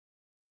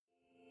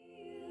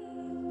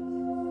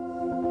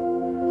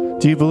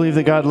Do you believe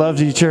that God loves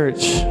you,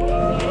 church?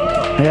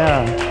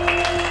 Yeah.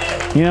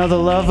 You know, the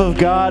love of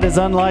God is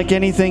unlike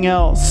anything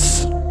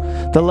else.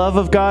 The love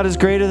of God is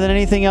greater than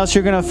anything else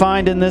you're going to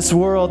find in this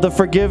world. The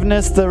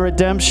forgiveness, the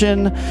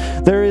redemption,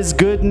 there is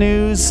good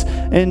news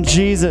in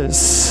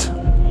Jesus.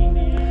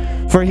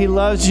 For He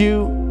loves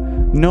you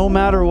no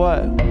matter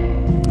what.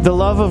 The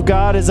love of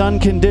God is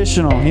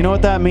unconditional. You know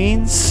what that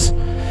means?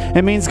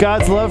 It means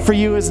God's love for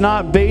you is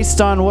not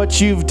based on what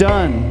you've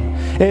done.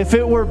 If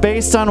it were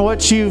based on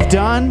what you've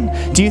done,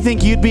 do you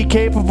think you'd be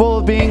capable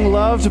of being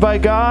loved by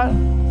God?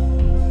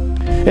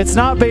 It's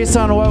not based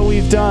on what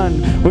we've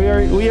done. We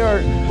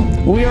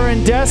are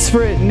in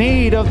desperate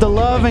need of the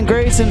love and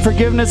grace and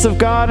forgiveness of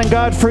God, and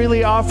God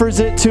freely offers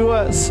it to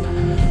us.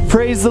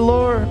 Praise the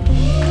Lord.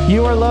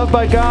 You are loved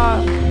by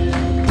God.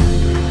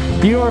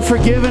 You are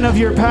forgiven of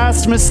your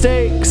past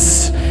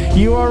mistakes.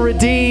 You are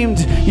redeemed.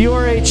 You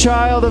are a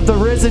child of the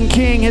risen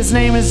King. His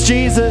name is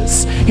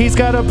Jesus. He's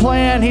got a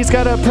plan. He's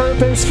got a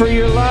purpose for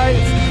your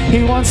life.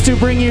 He wants to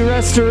bring you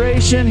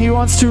restoration. He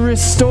wants to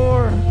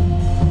restore.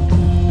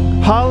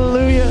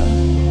 Hallelujah.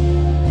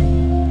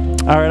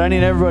 All right, I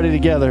need everybody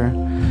together.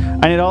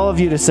 I need all of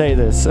you to say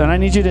this, and I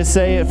need you to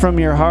say it from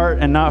your heart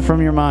and not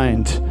from your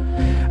mind.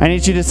 I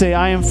need you to say,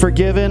 I am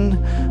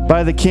forgiven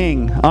by the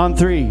King. On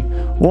 3.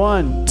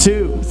 1,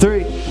 2,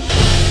 3.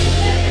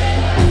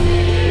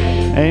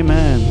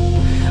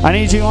 Amen. I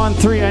need you on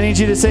 3. I need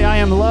you to say, I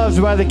am loved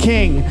by the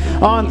King.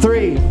 On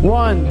 3.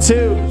 1,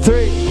 2,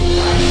 3.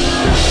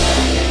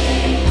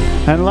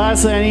 And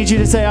lastly, I need you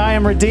to say, I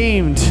am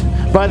redeemed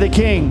by the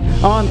King.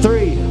 On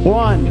 3.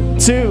 1,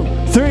 2,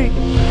 3.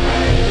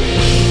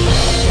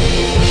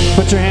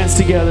 Put your hands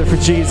together for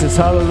Jesus.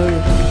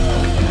 Hallelujah.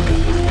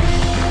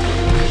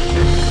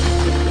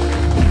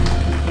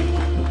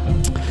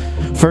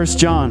 1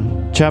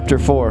 John chapter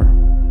 4,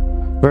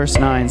 verse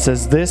 9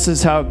 says, this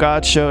is how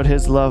God showed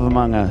His love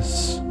among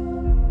us.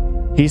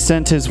 He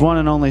sent His one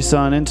and only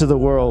Son into the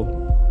world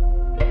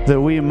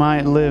that we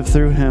might live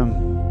through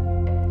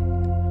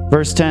Him.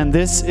 Verse 10,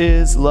 this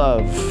is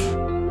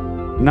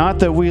love, not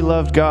that we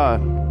loved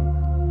God,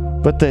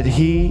 but that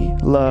He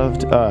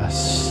loved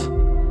us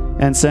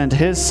and sent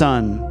His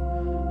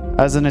Son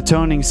as an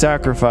atoning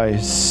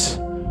sacrifice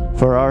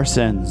for our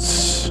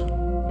sins.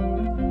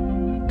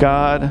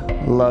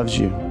 God loves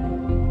you.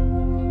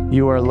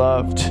 You are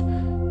loved.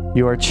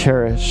 You are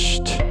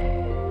cherished.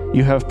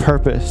 You have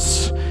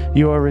purpose.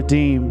 You are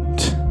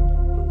redeemed.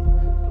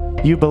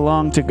 You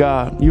belong to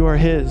God. You are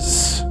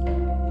His.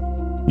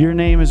 Your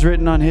name is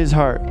written on His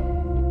heart.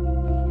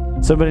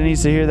 Somebody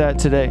needs to hear that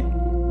today.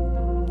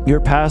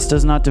 Your past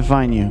does not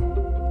define you.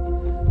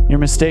 Your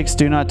mistakes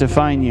do not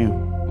define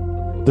you.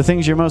 The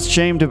things you're most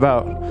shamed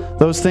about,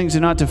 those things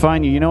do not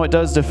define you. You know what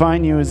does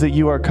define you is that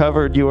you are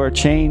covered, you are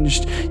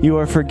changed, you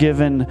are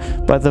forgiven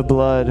by the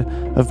blood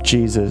of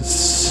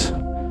Jesus.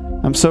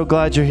 I'm so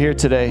glad you're here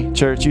today,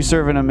 church. You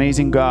serve an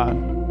amazing God.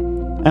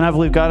 And I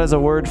believe God has a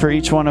word for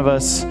each one of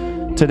us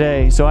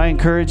today. So I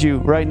encourage you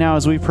right now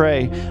as we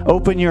pray,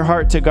 open your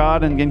heart to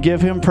God and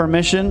give Him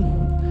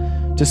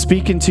permission to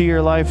speak into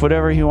your life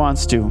whatever He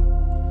wants to.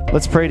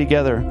 Let's pray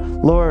together.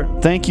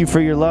 Lord, thank you for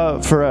your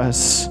love for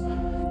us.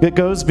 It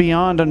goes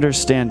beyond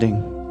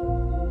understanding.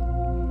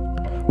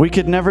 We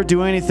could never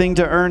do anything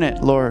to earn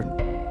it, Lord.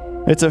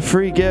 It's a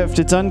free gift.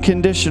 It's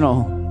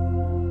unconditional.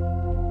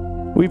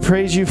 We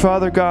praise you,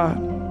 Father God.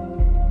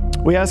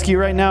 We ask you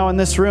right now in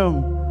this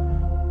room,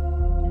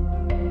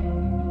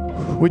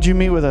 would you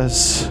meet with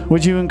us?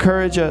 Would you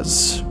encourage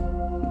us?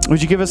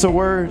 Would you give us a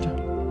word?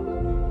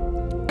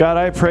 God,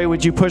 I pray,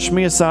 would you push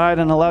me aside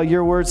and allow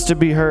your words to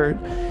be heard?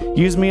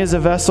 Use me as a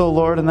vessel,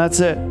 Lord, and that's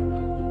it.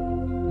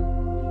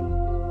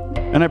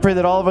 And I pray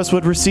that all of us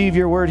would receive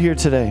your word here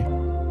today.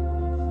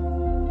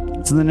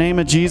 It's in the name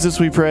of Jesus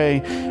we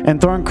pray.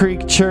 And Thorn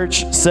Creek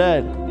Church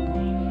said,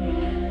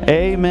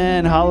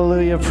 amen.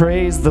 Hallelujah.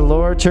 Praise the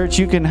Lord. Church,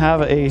 you can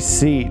have a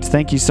seat.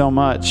 Thank you so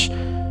much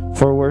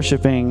for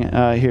worshiping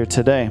here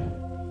today.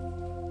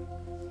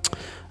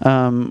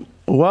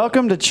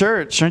 Welcome to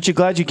church. Aren't you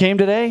glad you came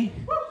today?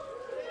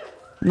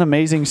 An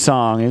amazing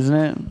song, isn't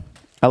it?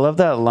 I love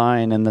that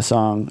line in the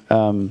song.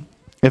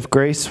 If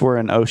grace were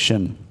an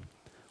ocean,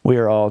 we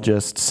are all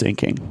just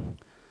sinking.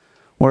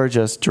 We're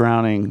just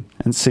drowning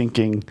and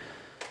sinking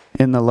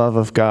in the love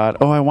of God.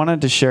 Oh, I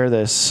wanted to share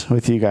this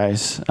with you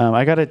guys.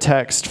 I got a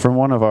text from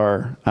one of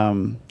our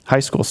high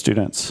school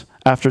students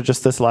after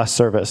just this last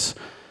service.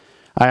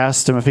 I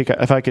asked him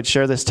if I could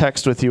share this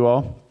text with you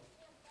all.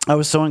 I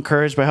was so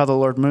encouraged by how the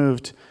Lord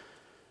moved.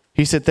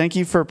 He said, thank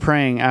you for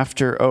praying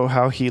after, oh,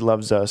 how He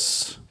loves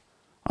us.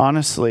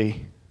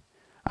 Honestly,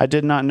 I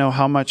did not know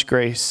how much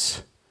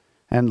grace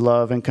and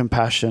love and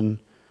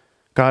compassion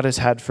God has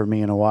had for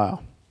me in a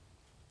while.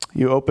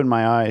 You opened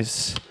my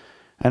eyes,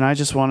 and I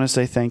just want to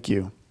say thank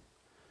you.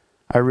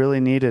 I really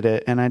needed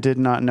it, and I did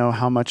not know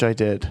how much I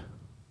did. Isn't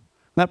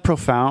that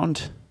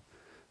profound?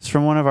 It's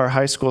from one of our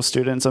high school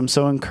students. I'm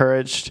so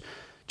encouraged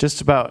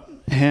just about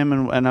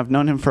him, and I've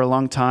known him for a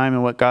long time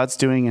and what God's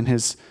doing in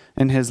his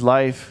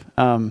life.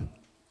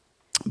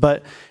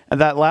 But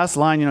that last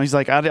line, he's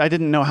like, I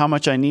didn't know how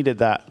much I needed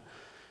that.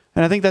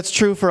 And I think that's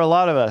true for a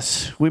lot of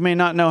us. We may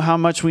not know how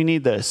much we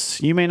need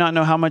this. You may not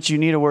know how much you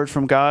need a word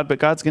from God, but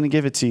God's going to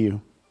give it to you.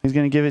 He's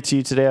going to give it to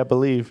you today, I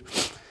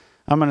believe.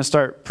 I'm going to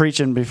start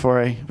preaching before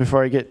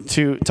I get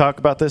to talk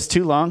about this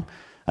too long.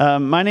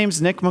 My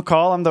name's Nick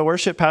McCall. I'm the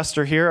worship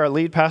pastor here. Our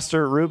lead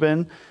pastor,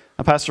 Ruben.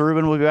 Pastor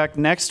Ruben will be back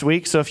next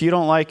week. So if you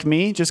don't like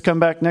me, just come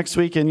back next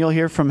week and you'll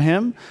hear from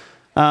him.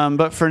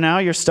 But for now,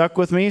 you're stuck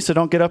with me, so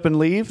don't get up and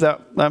leave.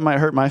 That might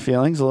hurt my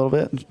feelings a little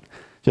bit.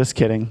 Just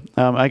kidding.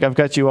 I've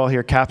got you all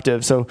here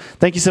captive. So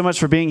thank you so much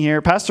for being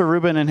here. Pastor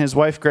Ruben and his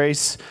wife,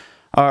 Grace,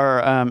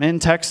 are in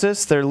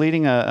Texas. They're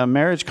leading a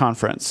marriage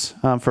conference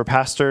for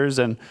pastors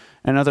and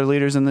other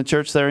leaders in the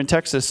church there in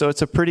Texas. So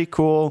it's a pretty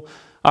cool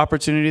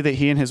opportunity that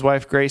he and his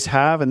wife, Grace,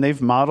 have, and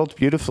they've modeled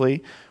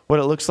beautifully what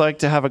it looks like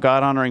to have a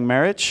God-honoring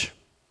marriage.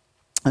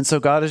 And so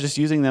God is just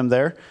using them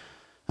there.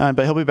 But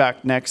he'll be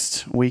back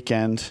next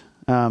weekend.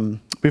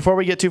 Before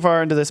we get too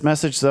far into this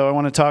message, though, I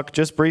want to talk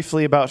just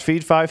briefly about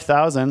Feed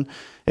 5,000.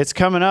 It's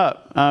coming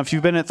up. If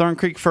you've been at Thorn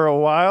Creek for a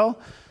while,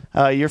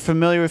 you're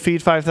familiar with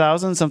Feed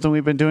 5,000, something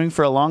we've been doing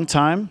for a long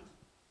time.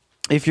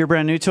 If you're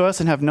brand new to us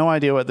and have no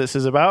idea what this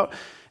is about,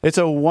 it's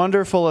a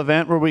wonderful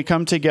event where we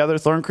come together,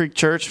 Thorn Creek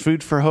Church,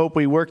 Food for Hope.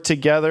 We work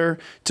together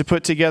to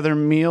put together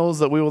meals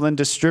that we will then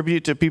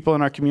distribute to people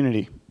in our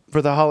community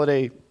for the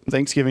holiday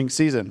Thanksgiving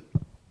season.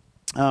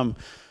 I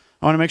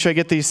want to make sure I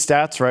get these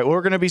stats right.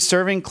 We're going to be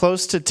serving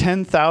close to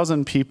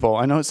 10,000 people.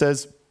 I know it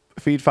says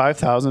feed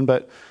 5,000,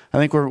 but I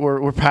think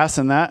we're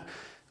passing that.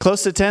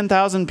 Close to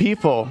 10,000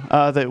 people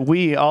that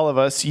we, all of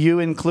us, you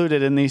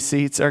included in these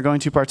seats, are going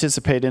to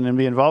participate in and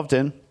be involved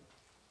in.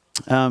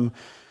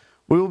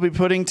 We will be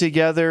putting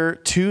together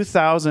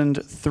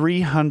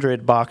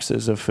 2,300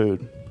 boxes of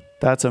food.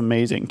 That's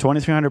amazing.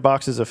 2,300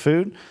 boxes of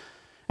food.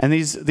 And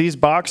these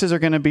boxes are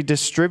going to be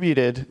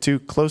distributed to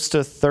close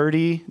to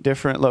 30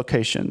 different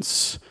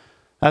locations.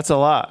 That's a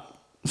lot.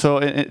 So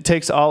it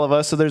takes all of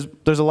us. So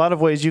there's a lot of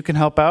ways you can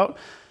help out.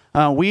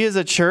 We as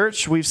a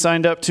church, we've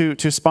signed up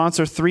to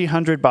sponsor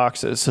 300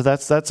 boxes. So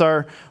that's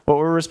what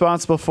we're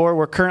responsible for.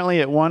 We're currently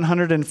at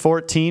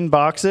 114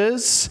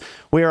 boxes.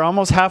 We are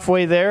almost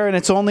halfway there, and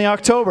it's only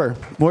October.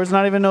 It's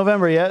not even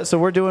November yet, so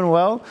we're doing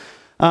well.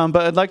 But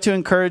I'd like to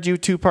encourage you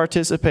to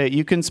participate.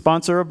 You can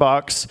sponsor a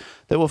box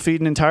that will feed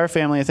an entire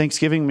family a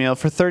Thanksgiving meal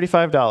for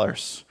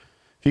 $35.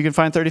 If you can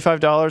find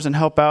 $35 and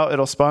help out,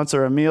 it'll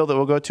sponsor a meal that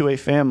will go to a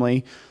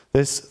family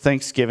this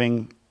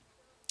Thanksgiving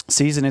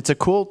season. It's a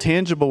cool,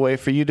 tangible way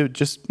for you to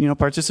just,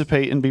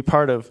 participate and be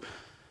part of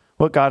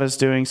what God is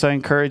doing. So I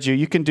encourage you.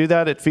 You can do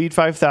that at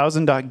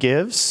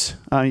feed5000.gives.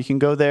 You can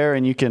go there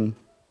and you can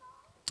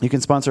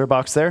sponsor a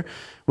box there.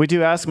 We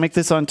do ask, make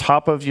this on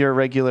top of your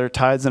regular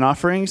tithes and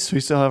offerings. We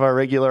still have our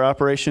regular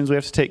operations we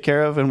have to take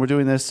care of, and we're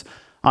doing this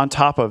on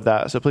top of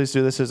that. So please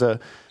do this as a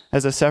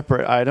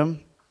separate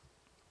item.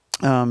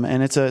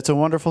 And it's a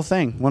wonderful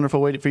thing,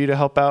 wonderful way for you to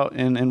help out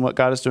in what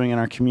God is doing in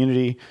our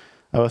community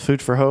with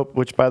Food for Hope,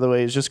 which, by the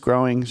way, is just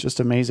growing. It's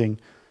just amazing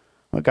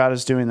what God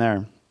is doing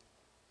there.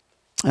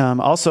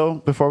 Also,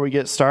 before we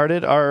get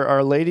started,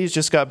 our ladies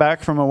just got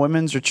back from a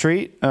women's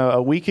retreat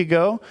a week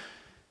ago,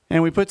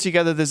 and we put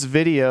together this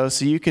video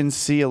so you can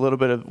see a little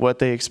bit of what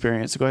they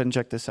experienced. So go ahead and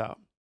check this out.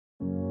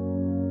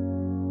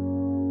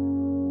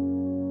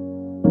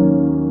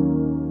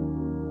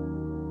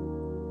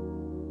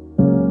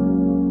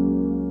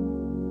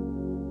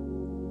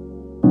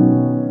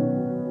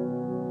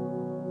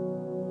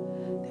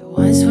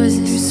 Once was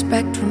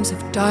spectrums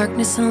of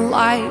darkness and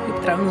light,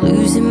 but I'm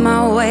losing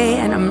my way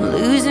and I'm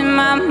losing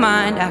my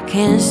mind. I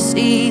can't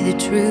see the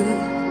truth.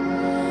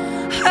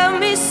 Help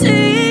me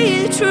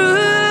see the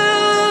truth.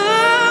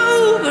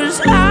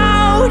 'Cause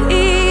out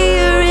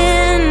here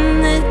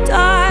in the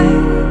dark,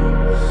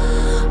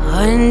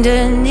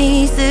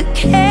 underneath the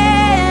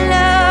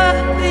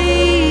canopy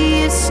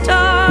of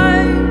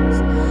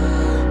stars,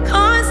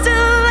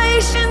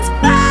 constellations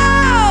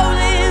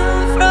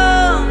falling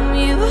from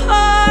your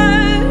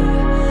heart.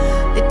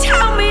 They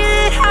tell me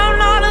that I'm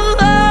not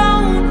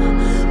alone,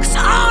 'cause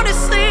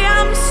honestly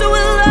I'm so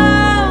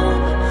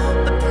alone.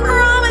 But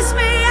promise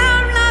me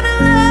I'm not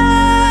alone.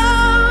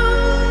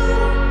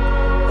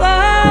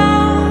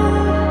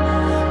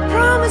 Whoa.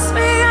 Promise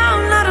me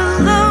I'm not alone.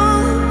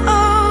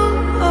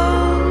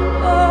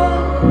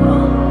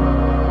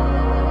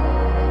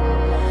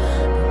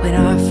 But when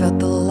I felt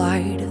the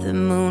light of the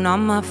moon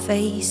on my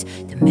face,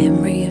 the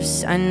memory of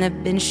sun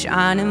that been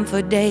shining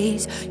for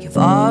days, you've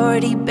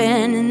already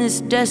been in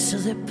this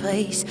desolate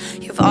place.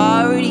 You've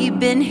already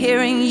been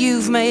here and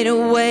you've made a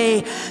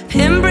way.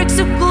 Pinbricks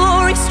of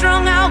glory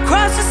strung out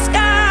across the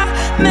sky,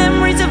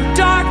 memories of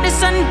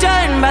darkness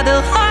undone by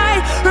the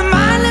light,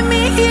 reminding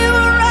me you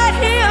were right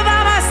here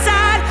by my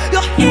side.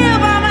 You're here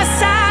by my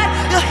side.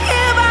 You're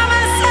here by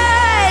my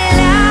side.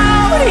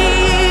 Out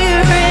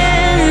here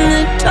in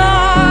the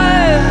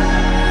dark,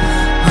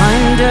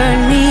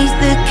 underneath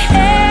the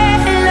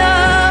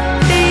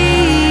canopy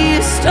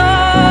of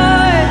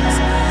stars,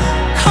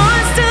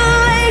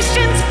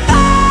 constellations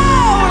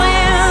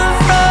falling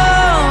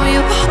from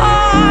your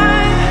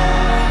heart.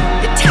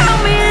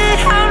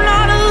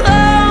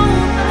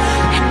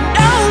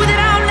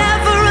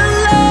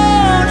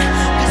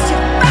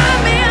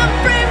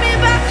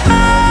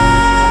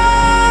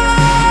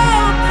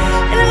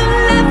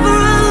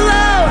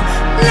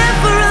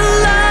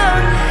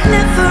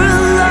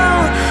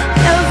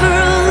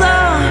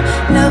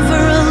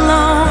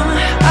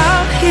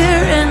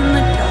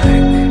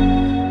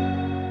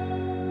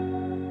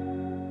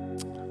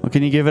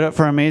 Can you give it up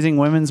for amazing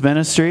women's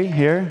ministry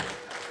here?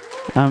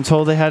 I'm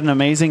told they had an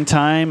amazing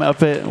time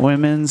up at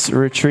Women's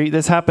Retreat.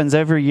 This happens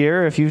every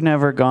year. If you've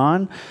never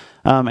gone,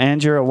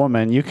 and you're a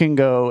woman, you can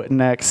go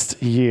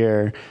next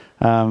year.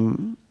 Let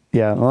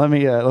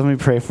me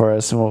pray for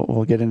us, and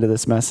we'll get into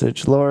this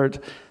message.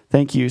 Lord,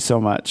 thank you so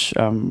much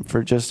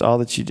for just all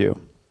that you do.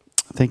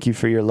 Thank you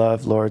for your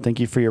love, Lord. Thank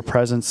you for your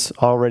presence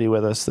already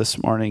with us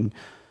this morning.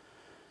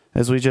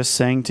 As we just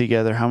sang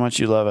together, how much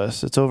you love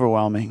us. It's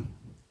overwhelming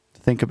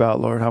to think about,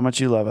 Lord, how much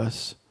you love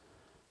us.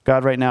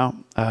 God, right now,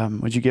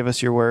 would you give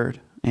us your word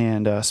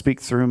and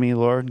speak through me,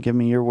 Lord? Give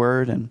me your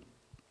word, and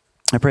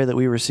I pray that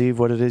we receive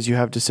what it is you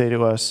have to say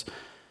to us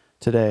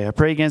today. I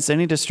pray against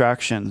any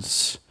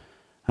distractions,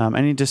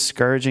 any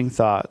discouraging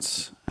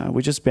thoughts.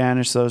 We just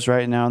banish those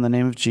right now in the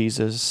name of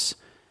Jesus,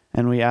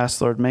 and we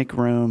ask, Lord, make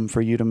room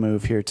for you to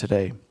move here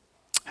today.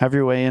 Have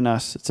your way in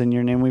us. It's in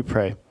your name we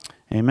pray.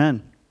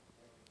 Amen.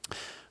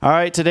 All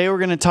right, today we're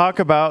going to talk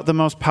about the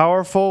most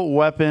powerful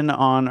weapon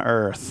on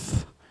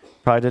earth.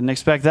 Probably didn't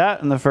expect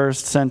that in the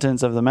first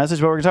sentence of the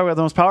message, but we're going to talk about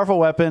the most powerful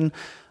weapon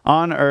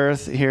on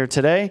earth here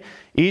today.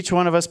 Each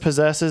one of us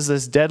possesses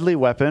this deadly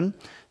weapon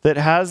that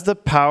has the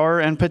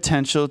power and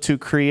potential to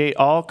create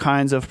all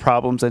kinds of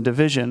problems and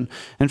division.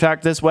 In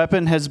fact, this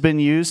weapon has been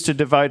used to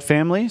divide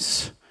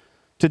families,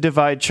 to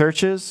divide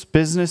churches,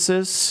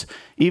 businesses,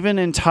 even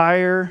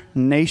entire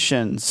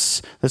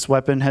nations. This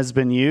weapon has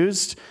been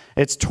used.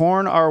 It's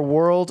torn our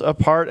world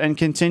apart and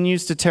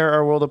continues to tear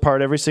our world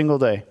apart every single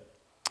day.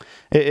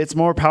 It's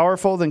more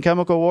powerful than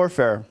chemical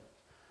warfare,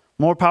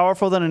 more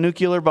powerful than a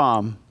nuclear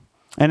bomb.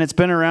 And it's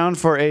been around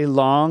for a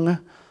long,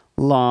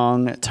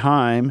 long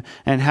time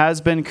and has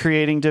been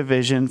creating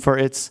division for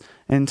its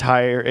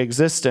entire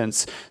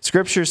existence.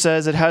 Scripture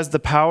says it has the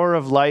power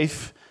of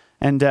life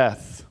and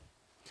death.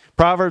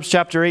 Proverbs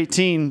chapter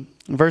 18,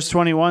 verse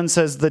 21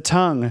 says, "The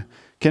tongue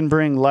can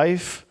bring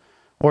life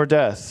or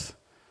death.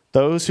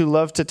 Those who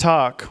love to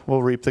talk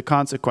will reap the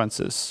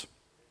consequences."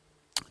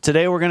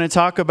 Today we're going to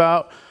talk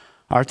about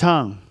our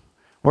tongue.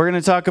 We're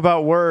going to talk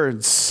about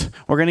words.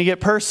 We're going to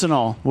get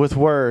personal with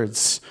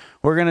words.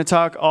 We're going to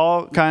talk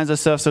all kinds of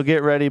stuff, so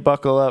get ready,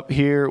 buckle up.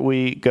 Here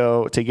we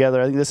go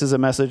together. I think this is a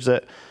message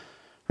that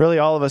really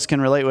all of us can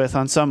relate with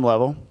on some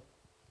level.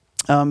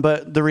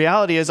 But the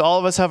reality is all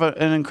of us have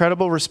an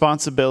incredible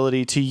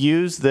responsibility to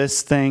use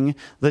this thing,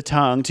 the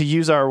tongue, to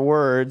use our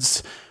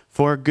words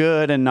for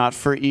good and not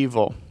for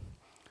evil.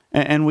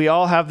 And we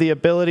all have the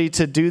ability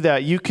to do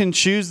that. You can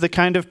choose the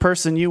kind of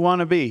person you want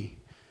to be.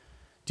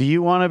 Do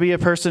you want to be a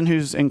person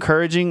who's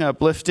encouraging,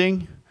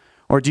 uplifting?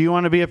 Or do you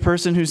want to be a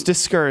person who's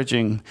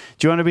discouraging?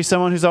 Do you want to be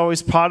someone who's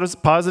always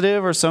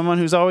positive or someone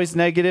who's always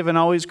negative and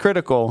always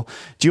critical?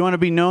 Do you want to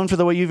be known for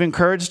the way you've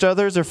encouraged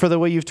others or for the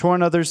way you've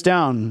torn others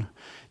down?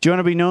 Do you want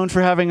to be known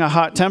for having a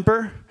hot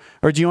temper?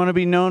 Or do you want to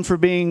be known for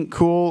being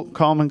cool,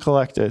 calm, and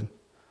collected?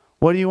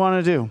 What do you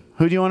want to do?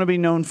 Who do you want to be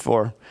known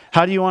for?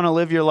 How do you want to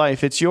live your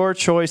life? It's your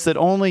choice that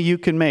only you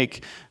can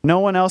make. No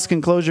one else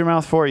can close your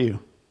mouth for you.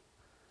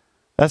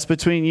 That's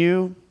between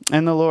you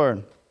and the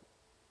Lord.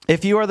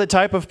 If you are the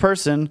type of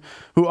person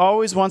who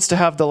always wants to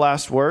have the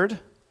last word,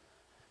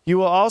 you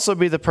will also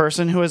be the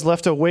person who has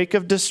left a wake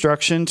of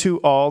destruction to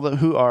all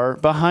who are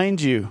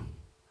behind you.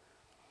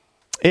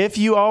 If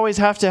you always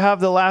have to have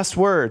the last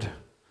word,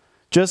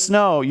 just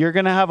know you're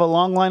going to have a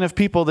long line of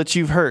people that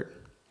you've hurt.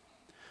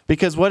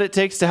 Because what it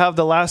takes to have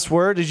the last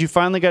word is you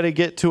finally got to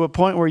get to a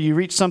point where you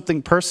reach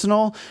something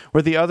personal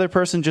where the other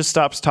person just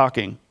stops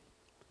talking.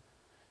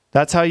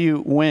 That's how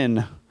you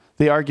win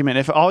the argument.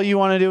 If all you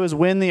want to do is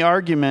win the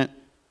argument,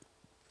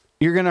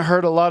 you're going to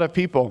hurt a lot of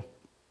people.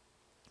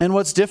 And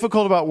what's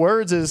difficult about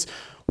words is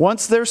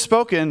once they're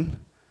spoken,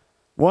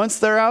 once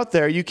they're out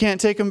there, you can't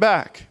take them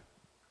back.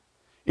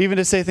 Even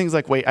to say things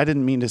like, wait, I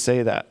didn't mean to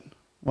say that.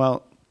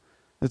 Well,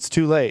 it's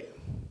too late.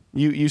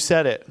 You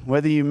said it.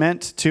 Whether you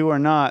meant to or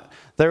not,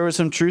 there was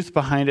some truth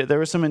behind it. There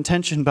was some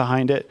intention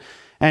behind it.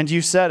 And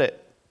you said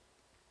it.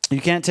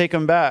 You can't take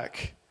them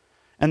back.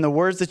 And the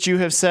words that you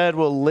have said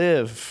will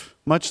live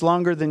much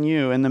longer than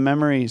you in the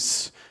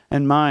memories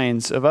and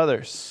minds of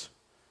others.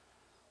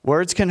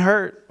 Words can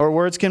hurt or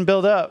words can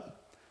build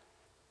up.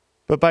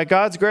 But by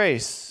God's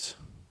grace,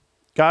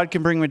 God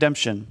can bring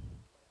redemption.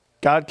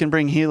 God can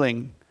bring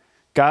healing.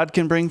 God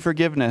can bring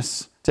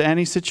forgiveness to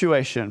any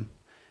situation.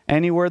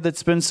 Any word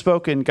that's been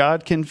spoken,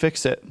 God can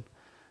fix it.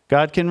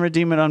 God can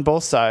redeem it on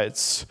both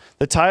sides.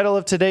 The title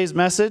of today's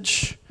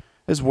message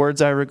is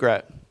Words I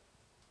Regret.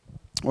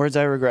 Words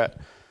I regret.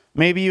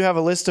 Maybe you have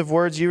a list of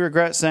words you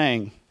regret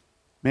saying.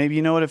 Maybe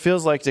you know what it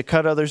feels like to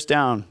cut others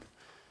down.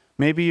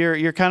 Maybe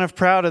you're kind of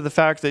proud of the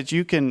fact that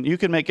you can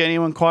make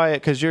anyone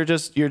quiet because you're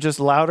just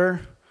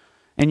louder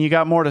and you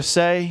got more to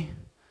say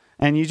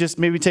and you just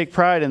maybe take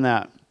pride in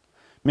that.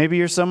 Maybe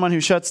you're someone who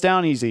shuts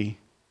down easy.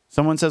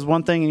 Someone says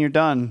one thing and you're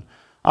done.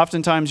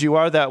 Oftentimes you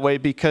are that way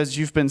because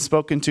you've been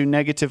spoken to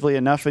negatively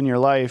enough in your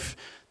life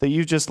that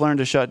you've just learned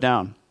to shut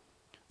down.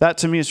 That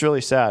to me is really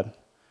sad.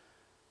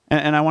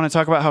 And I want to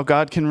talk about how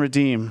God can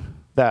redeem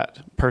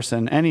that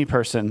person, any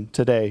person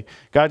today.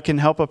 God can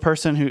help a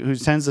person who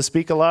tends to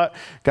speak a lot.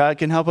 God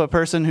can help a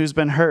person who's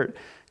been hurt.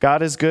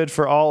 God is good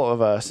for all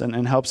of us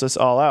and helps us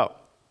all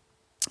out.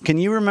 Can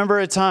you remember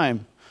a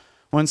time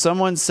when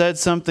someone said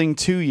something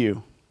to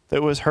you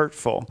that was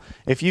hurtful?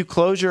 If you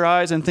close your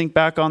eyes and think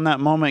back on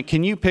that moment,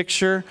 can you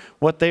picture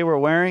what they were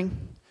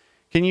wearing?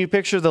 Can you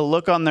picture the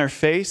look on their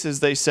face as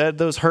they said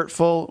those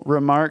hurtful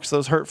remarks,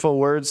 those hurtful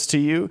words to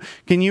you?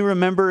 Can you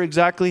remember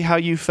exactly how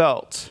you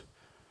felt?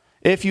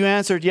 If you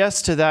answered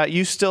yes to that,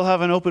 you still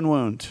have an open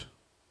wound.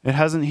 It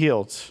hasn't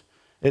healed.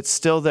 It's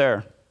still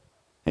there.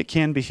 It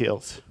can be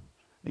healed.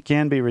 It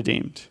can be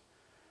redeemed.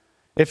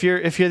 If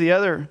you're the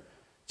other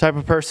type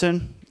of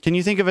person, can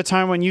you think of a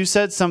time when you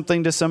said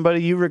something to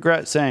somebody you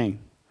regret saying?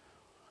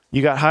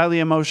 You got highly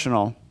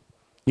emotional.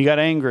 You got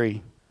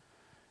angry.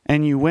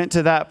 And you went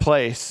to that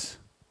place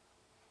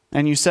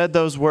and you said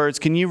those words.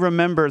 Can you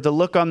remember the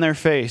look on their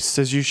face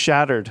as you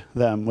shattered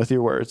them with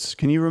your words?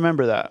 Can you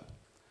remember that?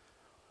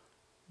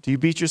 Do you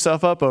beat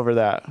yourself up over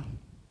that?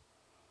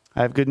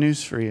 I have good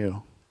news for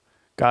you.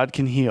 God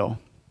can heal.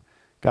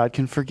 God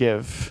can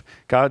forgive.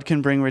 God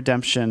can bring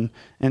redemption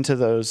into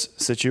those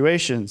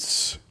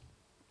situations.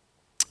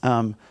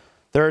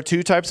 There are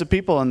two types of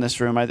people in this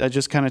room. I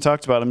just kind of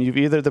talked about them. You've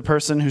either the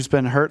person who's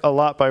been hurt a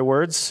lot by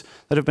words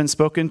that have been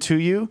spoken to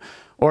you,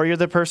 or you're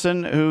the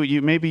person who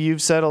maybe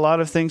you've said a lot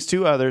of things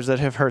to others that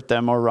have hurt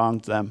them or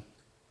wronged them.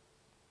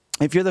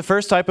 If you're the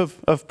first type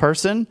of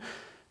person,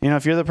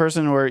 if you're the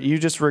person where you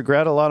just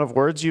regret a lot of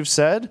words you've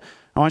said,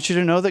 I want you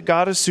to know that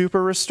God is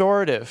super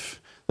restorative.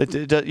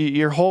 That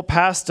your whole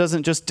past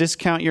doesn't just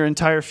discount your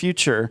entire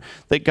future,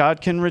 that God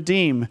can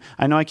redeem.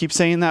 I know I keep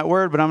saying that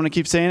word, but I'm going to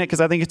keep saying it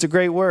because I think it's a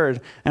great word,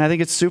 and I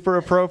think it's super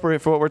appropriate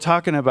for what we're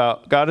talking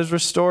about. God is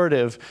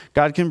restorative.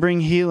 God can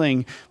bring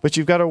healing, but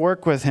you've got to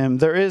work with him.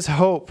 There is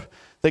hope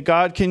that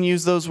God can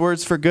use those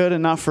words for good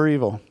and not for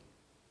evil.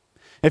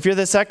 If you're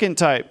the second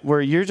type,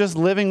 where you're just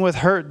living with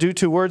hurt due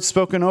to words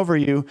spoken over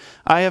you,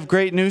 I have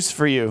great news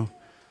for you.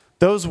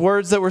 Those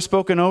words that were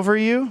spoken over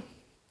you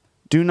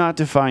do not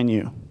define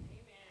you.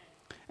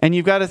 And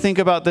you've got to think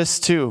about this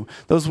too.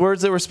 Those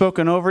words that were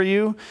spoken over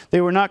you, they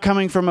were not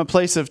coming from a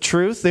place of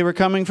truth. They were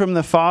coming from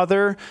the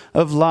father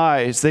of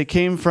lies. They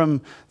came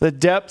from the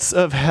depths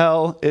of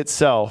hell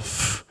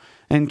itself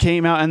and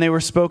came out, and they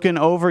were spoken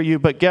over you.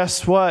 But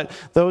guess what?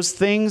 Those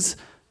things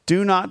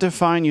do not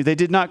define you. They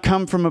did not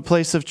come from a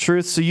place of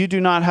truth, so you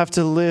do not have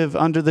to live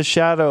under the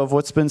shadow of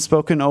what's been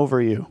spoken over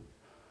you.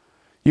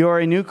 You are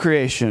a new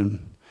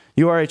creation.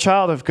 You are a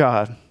child of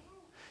God.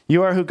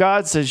 You are who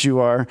God says you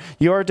are.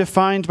 You are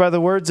defined by the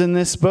words in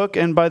this book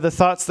and by the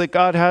thoughts that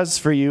God has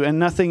for you and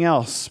nothing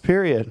else,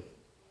 period.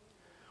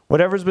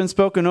 Whatever's been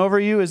spoken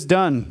over you is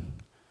done.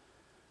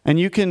 And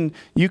you can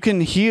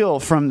heal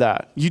from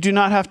that. You do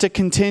not have to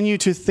continue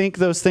to think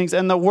those things.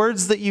 And the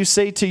words that you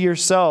say to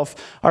yourself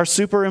are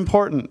super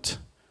important.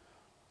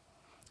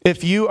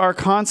 If you are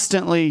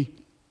constantly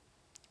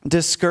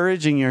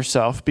discouraging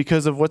yourself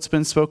because of what's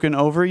been spoken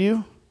over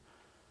you,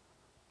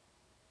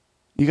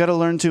 you got to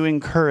learn to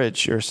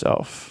encourage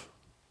yourself.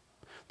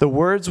 The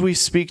words we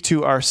speak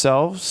to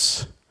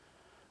ourselves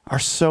are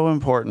so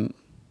important.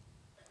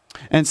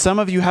 And some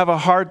of you have a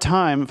hard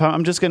time.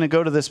 I'm just going to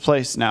go to this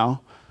place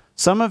now.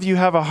 Some of you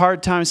have a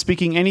hard time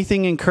speaking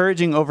anything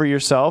encouraging over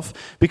yourself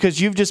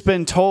because you've just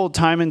been told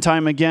time and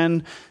time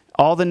again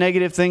all the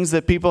negative things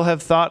that people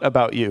have thought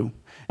about you.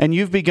 And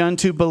you've begun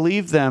to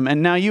believe them.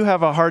 And now you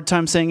have a hard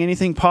time saying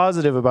anything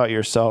positive about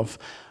yourself.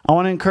 I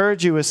want to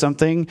encourage you with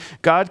something.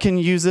 God can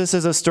use this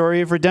as a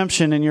story of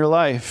redemption in your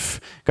life.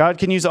 God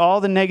can use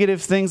all the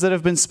negative things that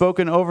have been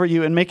spoken over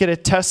you and make it a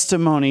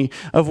testimony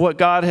of what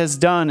God has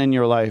done in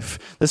your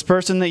life. This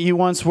person that you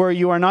once were,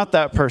 you are not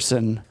that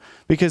person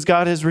because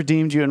God has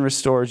redeemed you and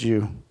restored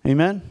you.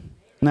 Amen?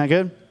 Isn't that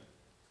good?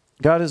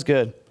 God is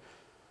good.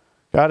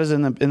 God is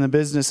in the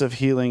business of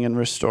healing and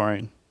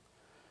restoring.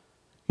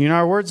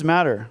 Our words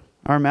matter.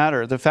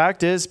 The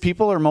fact is,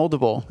 people are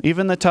moldable.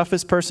 Even the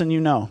toughest person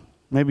you know.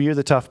 Maybe you're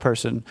the tough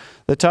person.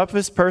 The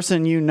toughest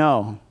person you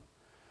know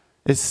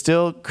is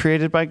still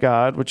created by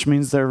God, which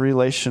means they're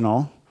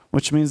relational,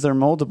 which means they're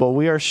moldable.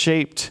 We are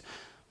shaped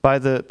by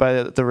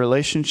the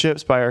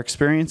relationships, by our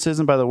experiences,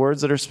 and by the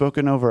words that are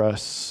spoken over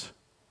us.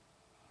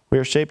 We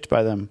are shaped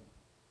by them.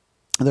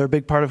 They're a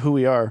big part of who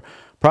we are.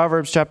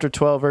 Proverbs chapter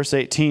 12, verse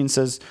 18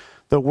 says,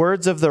 "The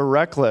words of the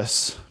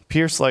reckless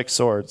pierce like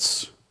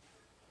swords,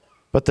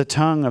 but the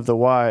tongue of the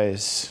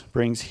wise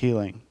brings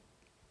healing."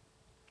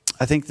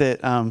 I think that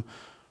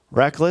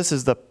reckless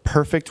is the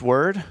perfect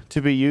word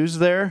to be used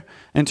there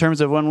in terms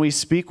of when we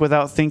speak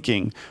without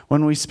thinking,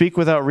 when we speak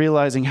without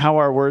realizing how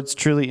our words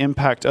truly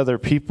impact other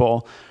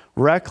people.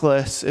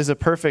 Reckless is a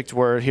perfect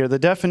word here. The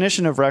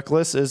definition of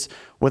reckless is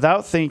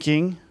without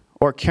thinking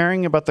or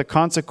caring about the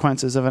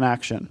consequences of an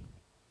action.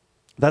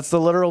 That's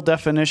the literal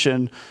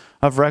definition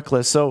of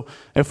reckless. So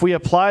if we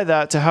apply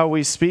that to how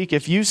we speak,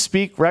 if you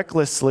speak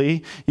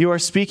recklessly, you are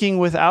speaking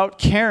without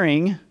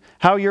caring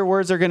how your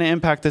words are going to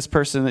impact this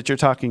person that you're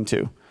talking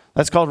to.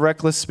 That's called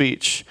reckless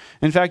speech.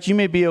 In fact, you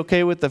may be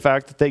okay with the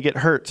fact that they get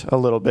hurt a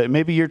little bit.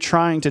 Maybe you're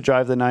trying to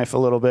drive the knife a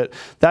little bit.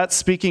 That's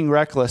speaking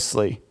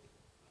recklessly.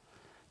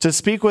 To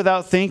speak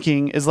without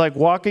thinking is like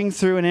walking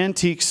through an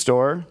antique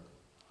store,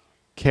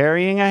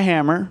 carrying a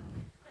hammer,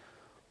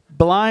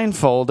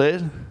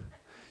 blindfolded.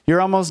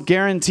 You're almost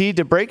guaranteed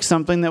to break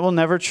something that will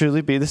never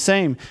truly be the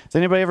same. Has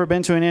anybody ever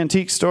been to an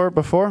antique store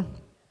before?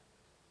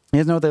 You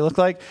guys know what they look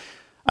like?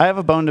 I have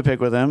a bone to pick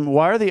with them.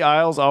 Why are the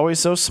aisles always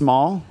so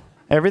small?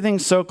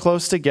 Everything's so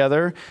close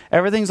together.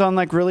 Everything's on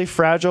like really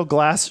fragile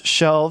glass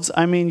shelves.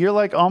 I mean, you're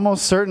like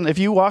almost certain if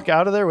you walk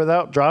out of there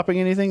without dropping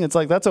anything, it's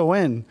like that's a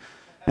win.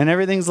 And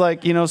everything's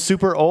like,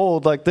 super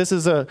old. Like this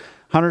is a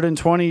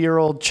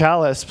 120-year-old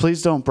chalice.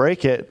 Please don't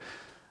break it.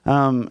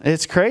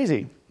 It's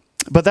crazy.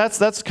 But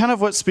that's kind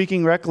of what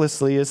speaking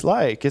recklessly is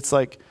like. It's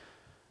like,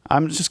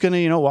 I'm just going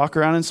to, walk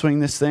around and swing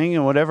this thing,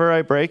 and whatever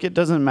I break, it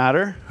doesn't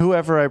matter.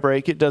 Whoever I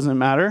break, it doesn't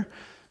matter.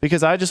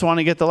 Because I just want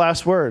to get the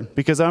last word,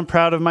 because I'm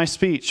proud of my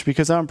speech,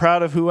 because I'm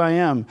proud of who I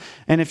am.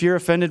 And if you're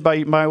offended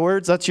by my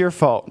words, that's your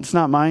fault. It's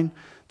not mine.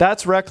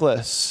 That's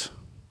reckless.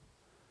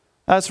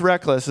 That's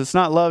reckless. It's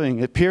not loving.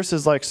 It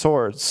pierces like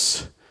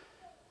swords.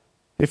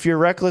 If you're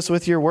reckless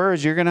with your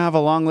words, you're going to have a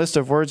long list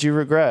of words you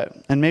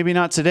regret. And maybe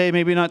not today,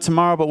 maybe not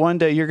tomorrow, but one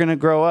day you're going to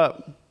grow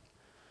up.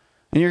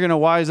 And you're going to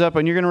wise up,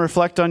 and you're going to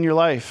reflect on your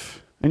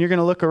life. And you're going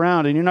to look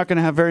around, and you're not going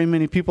to have very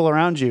many people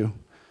around you.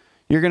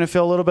 You're going to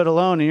feel a little bit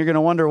alone, and you're going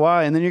to wonder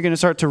why. And then you're going to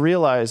start to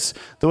realize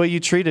the way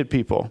you treated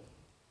people.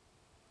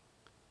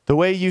 The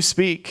way you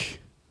speak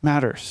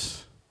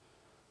matters.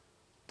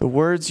 The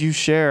words you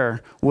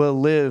share will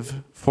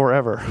live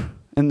forever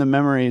in the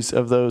memories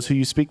of those who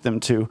you speak them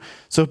to.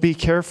 So be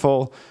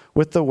careful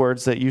with the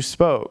words that you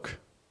spoke.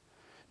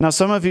 Now,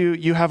 some of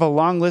you have a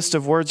long list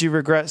of words you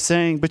regret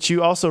saying, but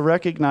you also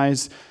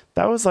recognize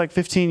that was like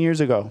 15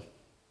 years ago,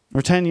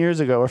 or 10 years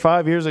ago, or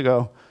 5 years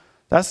ago.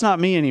 That's not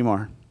me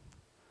anymore.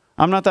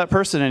 I'm not that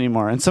person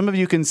anymore. And some of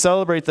you can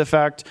celebrate the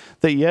fact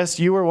that, yes,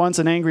 you were once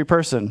an angry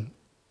person.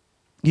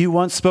 You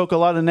once spoke a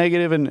lot of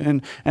negative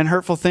and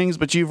hurtful things,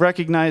 but you've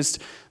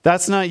recognized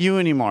that's not you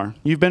anymore.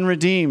 You've been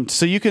redeemed.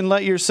 So you can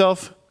let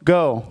yourself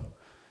go.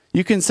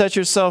 You can set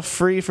yourself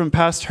free from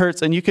past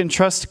hurts, and you can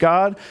trust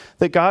God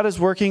that God is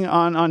working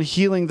on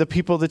healing the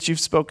people that you've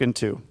spoken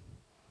to.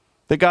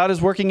 That God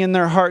is working in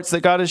their hearts,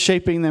 that God is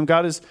shaping them.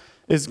 God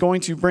is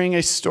going to bring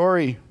a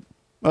story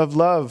of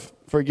love,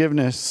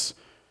 forgiveness,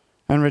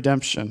 and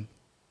redemption.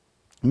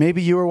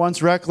 Maybe you were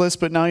once reckless,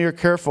 but now you're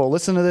careful.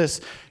 Listen to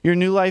this. Your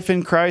new life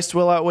in Christ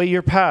will outweigh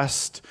your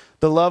past.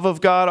 The love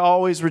of God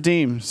always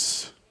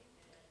redeems.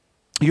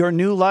 Your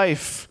new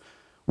life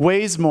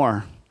weighs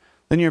more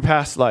than your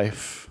past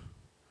life.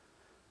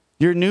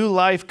 Your new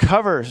life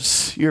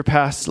covers your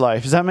past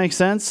life. Does that make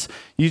sense?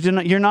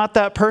 You're not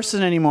that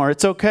person anymore.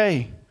 It's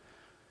okay.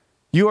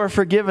 You are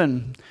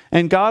forgiven,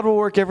 and God will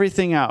work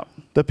everything out.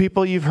 The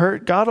people you've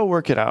hurt, God will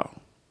work it out.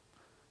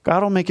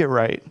 God will make it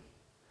right.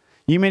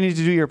 You may need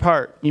to do your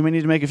part. You may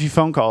need to make a few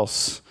phone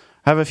calls,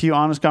 have a few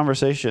honest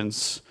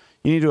conversations.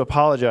 You need to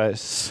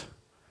apologize.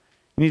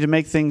 You need to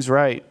make things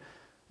right.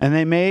 And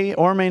they may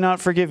or may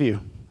not forgive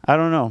you. I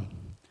don't know.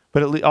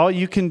 But all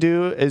you can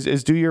do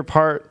is do your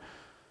part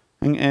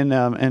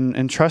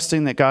and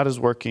trusting that God is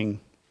working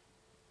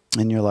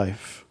in your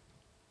life.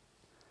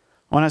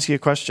 I want to ask you a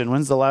question.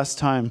 When's the last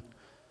time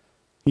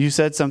you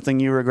said something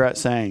you regret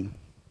saying?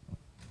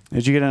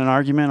 Did you get in an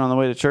argument on the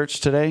way to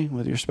church today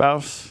with your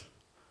spouse?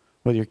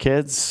 With your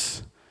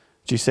kids?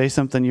 Did you say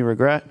something you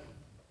regret?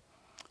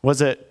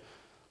 Was it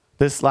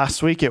this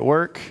last week at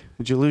work?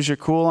 Did you lose your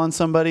cool on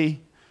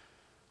somebody?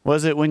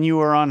 Was it when you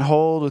were on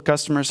hold with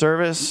customer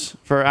service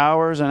for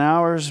hours and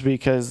hours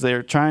because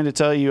they're trying to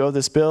tell you owe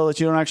this bill that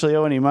you don't actually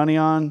owe any money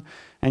on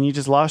and you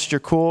just lost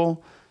your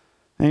cool?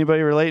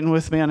 Anybody relating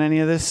with me on any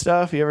of this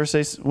stuff? You ever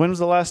say, when was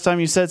the last time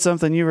you said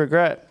something you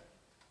regret?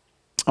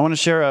 I want to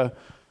share a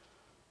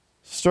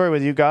story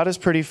with you. God is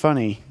pretty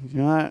funny.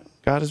 You know that?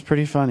 God is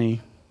pretty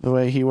funny. The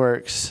way he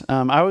works.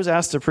 I was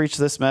asked to preach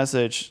this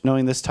message,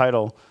 knowing this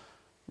title,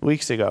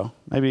 weeks ago,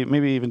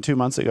 maybe even 2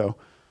 months ago.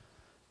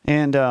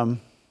 And title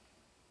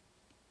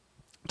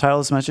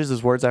of this message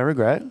is Words I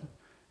Regret.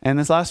 And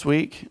this last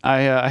week,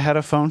 I had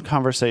a phone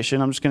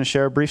conversation. I'm just going to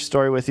share a brief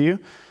story with you.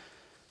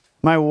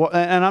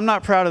 And I'm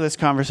not proud of this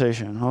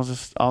conversation.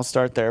 I'll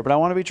start there. But I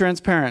want to be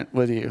transparent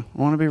with you. I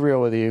want to be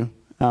real with you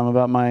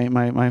about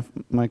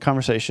my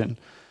conversation.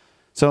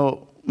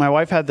 So my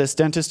wife had this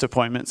dentist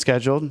appointment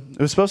scheduled. It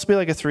was supposed to be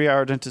like a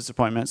 3-hour dentist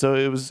appointment, so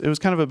it was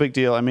kind of a big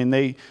deal. I mean,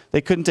 they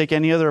couldn't take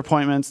any other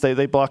appointments.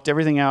 They blocked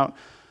everything out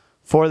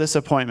for this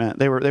appointment.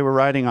 They were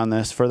riding on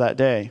this for that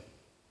day.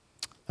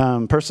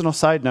 Personal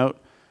side note: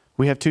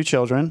 we have 2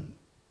 children.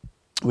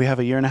 We have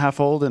a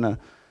 1.5-year-old and a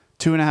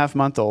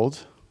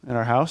 2.5-month-old in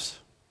our house.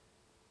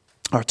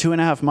 Our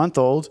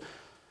 2.5-month-old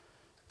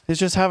is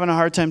just having a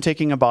hard time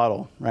taking a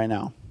bottle right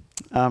now.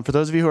 For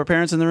those of you who are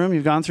parents in the room,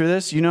 you've gone through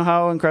this, you know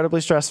how incredibly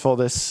stressful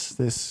this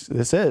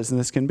is and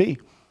this can be.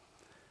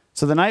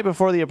 So the night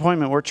before the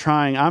appointment,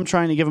 I'm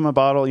trying to give him a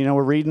bottle.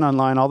 We're reading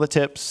online all the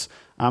tips.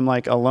 I'm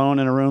like alone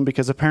in a room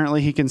because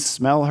apparently he can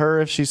smell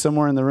her if she's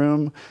somewhere in the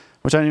room,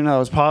 which I didn't even know that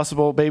was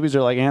possible. Babies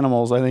are like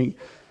animals, I think.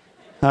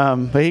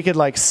 But he could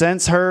like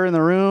sense her in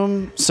the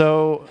room.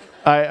 So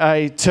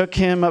I took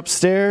him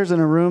upstairs in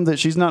a room that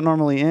she's not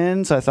normally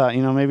in. So I thought,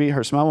 maybe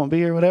her smell won't be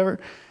here or whatever.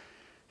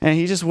 And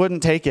he just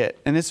wouldn't take it.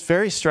 And it's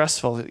very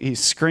stressful.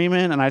 He's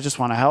screaming and I just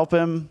want to help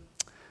him.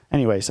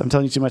 Anyways, I'm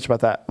telling you too much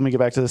about that. Let me get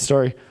back to the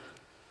story.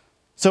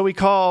 So we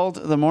called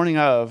the morning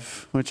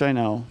of, which I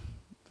know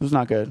it was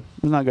not good.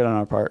 It was not good on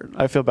our part.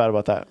 I feel bad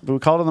about that. But we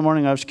called on the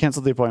morning of. She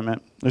canceled the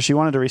appointment. Or she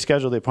wanted to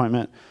reschedule the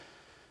appointment.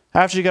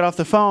 After she got off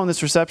the phone,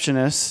 this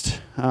receptionist,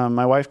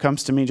 my wife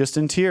comes to me just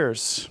in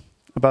tears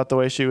about the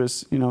way she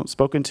was,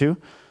 spoken to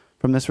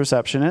from this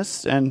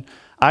receptionist. And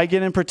I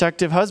get in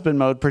protective husband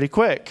mode pretty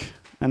quick.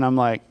 And I'm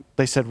like,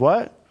 they said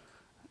what?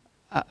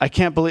 I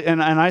can't believe,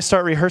 and I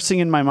start rehearsing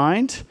in my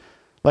mind,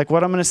 like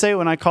what I'm going to say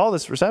when I call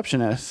this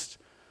receptionist.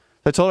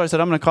 I told her, I said,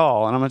 I'm going to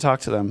call and I'm going to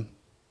talk to them.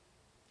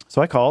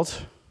 So I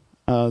called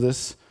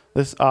this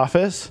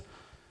office,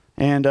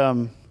 and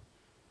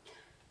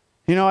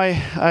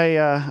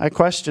I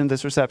questioned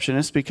this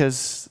receptionist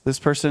because this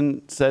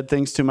person said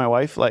things to my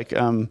wife like,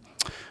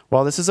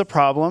 well, this is a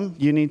problem.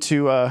 You need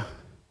to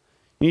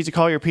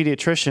call your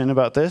pediatrician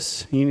about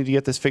this. You need to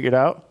get this figured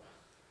out.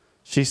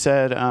 She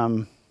said,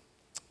 well,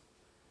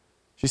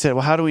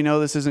 how do we know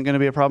this isn't going to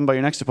be a problem by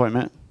your next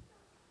appointment?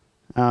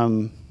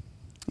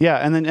 Yeah,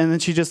 and then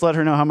she just let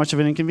her know how much of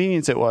an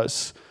inconvenience it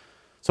was.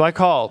 So I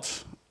called,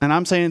 and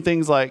I'm saying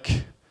things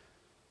like,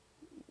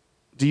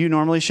 do you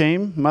normally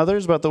shame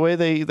mothers about the way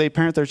they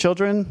parent their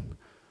children?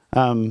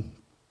 All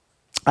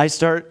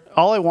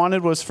I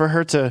wanted was for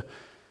her to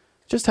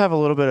just have a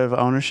little bit of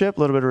ownership, a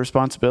little bit of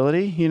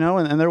responsibility,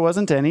 and there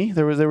wasn't any.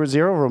 There was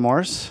zero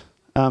remorse.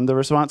 The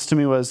response to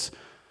me was,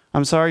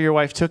 I'm sorry your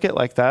wife took it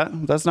like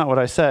that. That's not what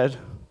I said,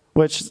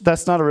 which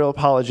that's not a real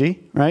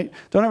apology, right?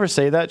 Don't ever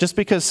say that. Just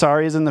because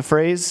sorry is in the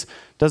phrase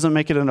doesn't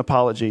make it an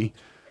apology.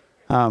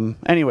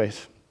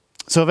 Anyways,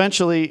 so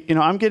eventually,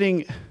 I'm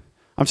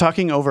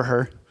talking over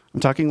her. I'm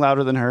talking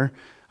louder than her.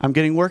 I'm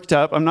getting worked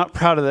up. I'm not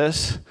proud of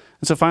this.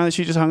 And so finally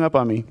she just hung up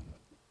on me,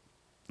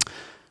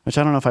 which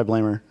I don't know if I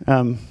blame her.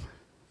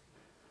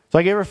 So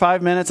I gave her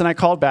 5 minutes and I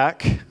called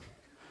back,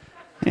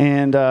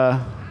 and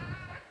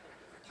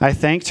I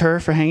thanked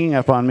her for hanging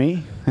up on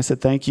me. I said,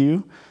 thank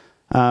you.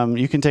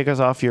 You can take us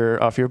off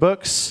your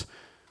books.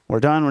 We're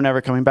done. We're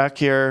never coming back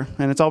here.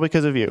 And it's all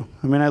because of you.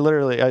 I mean,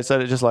 I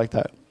said it just like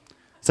that.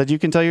 I said, you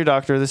can tell your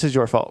doctor this is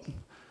your fault.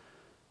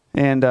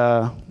 And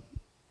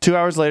 2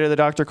 hours later, the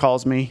doctor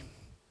calls me,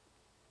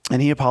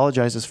 and he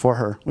apologizes for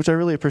her, which I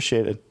really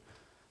appreciated.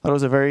 That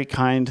was a very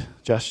kind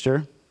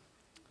gesture.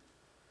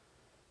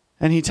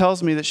 And he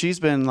tells me that she's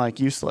been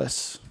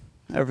useless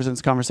ever since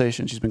the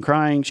conversation. She's been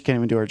crying. She can't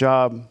even do her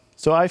job.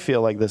 So I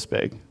feel like this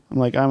big.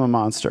 I'm a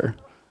monster.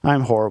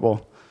 I'm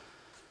horrible.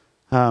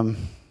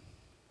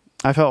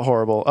 I felt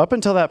horrible. Up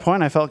until that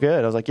point, I felt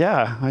good. I was like,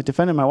 yeah, I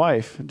defended my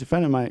wife. I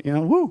defended my,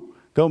 woo,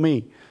 go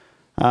me.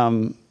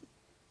 I'm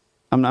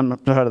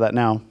not proud of that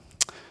now.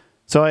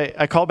 So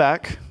I call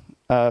back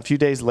a few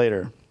days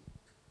later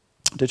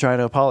to try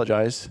to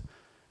apologize.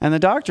 And the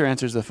doctor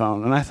answers the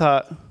phone. And I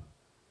thought,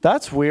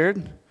 that's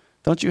weird.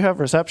 Don't you have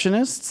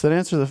receptionists that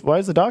answer why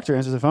does the doctor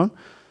answer the phone?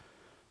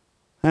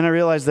 And I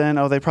realized then,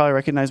 they probably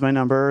recognize my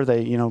number.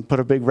 They, put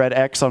a big red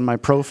X on my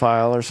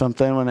profile or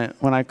something.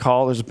 When I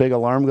call, there's a big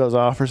alarm goes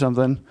off or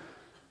something.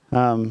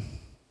 And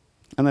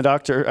the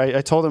doctor,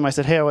 I told him, I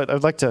said, hey,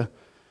 I'd like to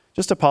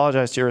just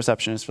apologize to your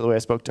receptionist for the way I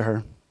spoke to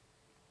her.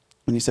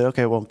 And he said,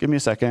 okay, well, give me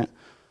a second.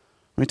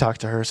 Let me talk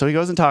to her. So he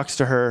goes and talks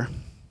to her.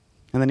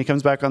 And then he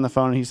comes back on the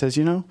phone and he says,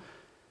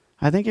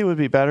 I think it would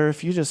be better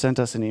if you just sent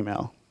us an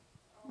email.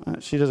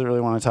 She doesn't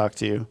really want to talk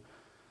to you.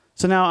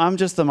 So now I'm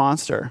just the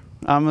monster.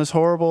 I'm this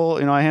horrible,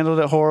 I handled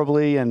it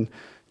horribly. And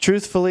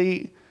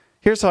truthfully,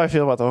 here's how I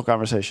feel about the whole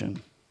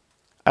conversation.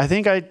 I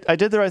think I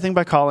did the right thing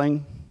by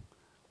calling,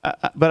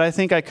 but I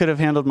think I could have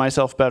handled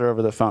myself better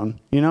over the phone,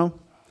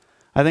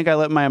 I think I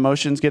let my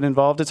emotions get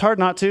involved. It's hard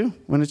not to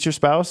when it's your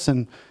spouse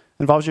and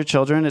involves your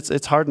children.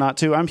 It's hard not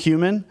to. I'm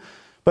human.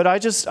 But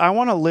I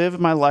want to live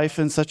my life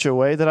in such a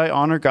way that I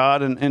honor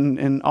God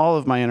in all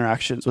of my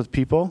interactions with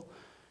people.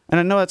 And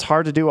I know that's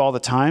hard to do all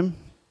the time,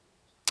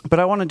 but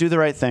I want to do the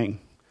right thing.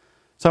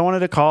 So I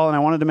wanted to call and I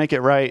wanted to make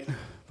it right,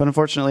 but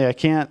unfortunately I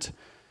can't.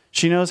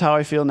 She knows how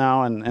I feel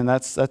now, and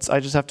that's I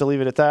just have to leave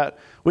it at that.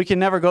 We can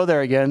never go there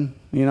again.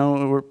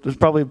 There's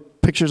probably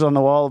pictures on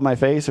the wall of my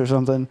face or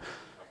something.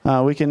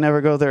 We can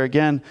never go there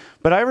again.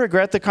 But I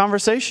regret the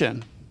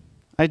conversation.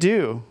 I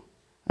do.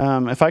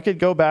 If I could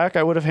go back,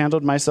 I would have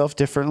handled myself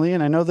differently.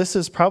 And I know this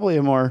is probably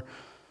a more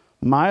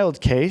mild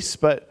case,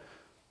 but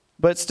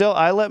still,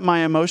 I let my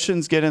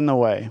emotions get in the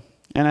way.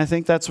 And I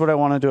think that's what I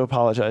wanted to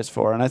apologize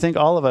for. And I think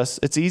all of us,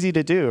 it's easy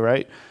to do,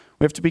 right?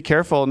 We have to be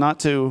careful not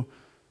to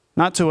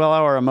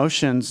allow our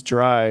emotions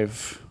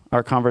drive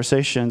our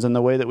conversations and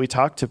the way that we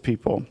talk to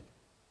people.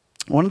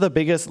 One of the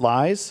biggest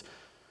lies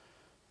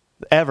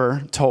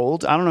ever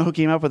told, I don't know who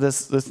came up with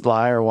this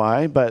lie or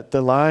why, but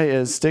the lie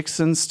is sticks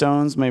and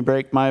stones may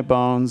break my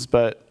bones,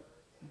 but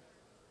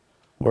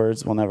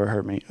Words will never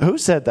hurt me. Who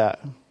said that?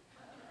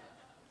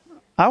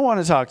 I want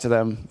to talk to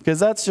them because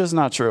that's just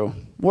not true.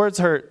 Words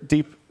hurt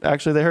deep.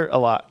 Actually, they hurt a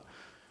lot.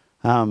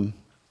 And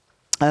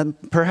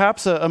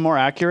perhaps a more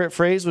accurate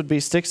phrase would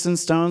be, sticks and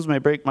stones may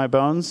break my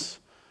bones,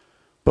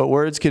 but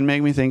words can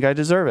make me think I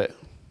deserve it.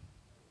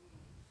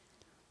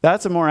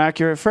 That's a more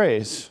accurate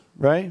phrase,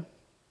 right?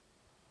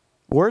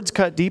 Words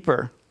cut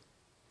deeper.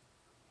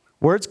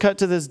 Words cut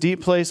to this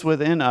deep place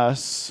within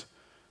us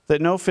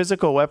that no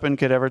physical weapon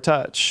could ever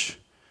touch.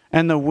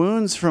 And the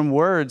wounds from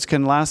words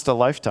can last a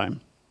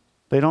lifetime.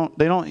 They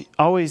don't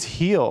always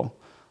heal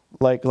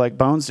like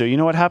bones do. You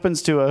know what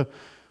happens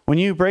when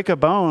you break a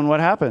bone, what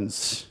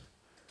happens?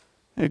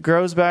 It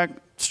grows back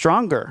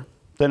stronger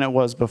than it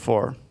was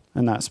before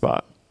in that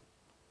spot.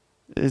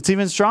 It's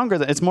even stronger.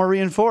 It's more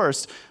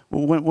reinforced.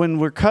 When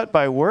we're cut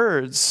by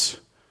words,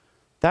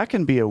 that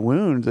can be a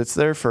wound that's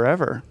there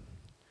forever.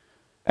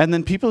 And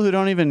then people who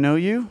don't even know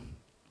you,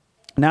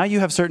 now you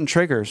have certain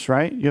triggers,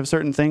 right? You have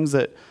certain things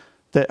that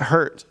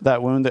hurt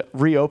that wound, that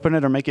reopen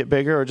it or make it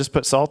bigger or just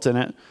put salt in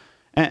it.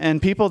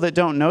 And people that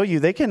don't know you,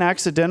 they can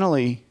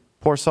accidentally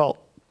pour salt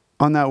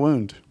on that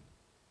wound.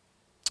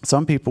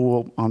 Some people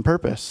will, on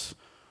purpose,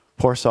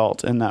 pour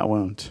salt in that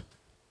wound.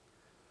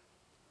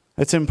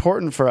 It's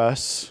important for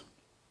us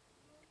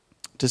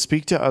to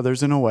speak to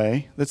others in a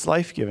way that's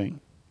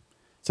life-giving.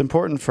 It's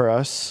important for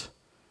us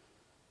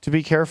to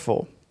be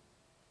careful.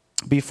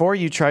 Before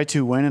you try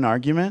to win an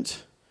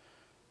argument,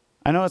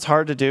 I know it's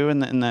hard to do in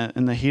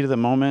the heat of the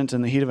moment,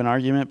 in the heat of an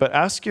argument, but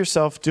ask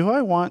yourself, do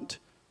I want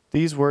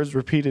these words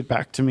repeated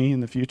back to me in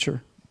the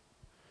future?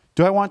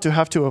 Do I want to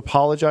have to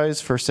apologize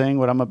for saying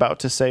what I'm about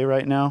to say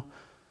right now?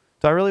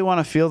 Do I really want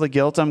to feel the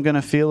guilt I'm going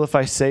to feel if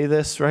I say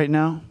this right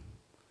now?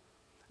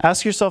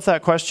 Ask yourself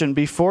that question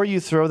before you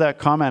throw that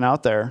comment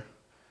out there,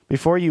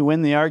 before you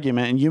win the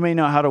argument, and you may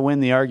know how to win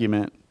the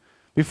argument.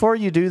 Before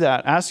you do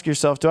that, ask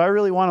yourself, do I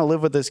really want to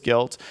live with this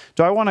guilt?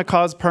 Do I want to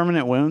cause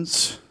permanent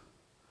wounds?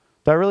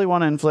 Do I really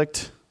want to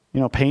inflict,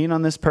 pain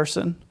on this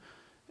person?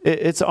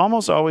 It's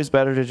almost always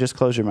better to just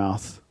close your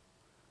mouth.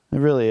 It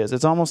really is.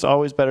 It's almost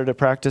always better to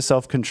practice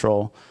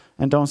self-control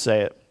and don't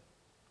say it.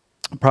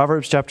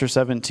 Proverbs chapter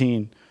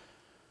 17,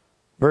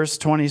 verse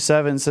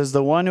 27 says,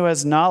 the one who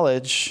has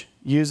knowledge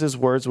uses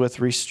words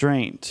with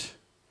restraint,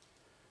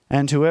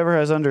 and whoever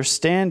has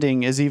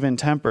understanding is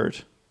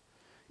even-tempered.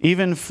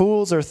 Even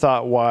fools are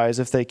thought wise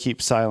if they keep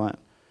silent,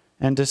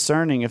 and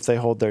discerning if they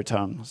hold their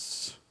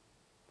tongues.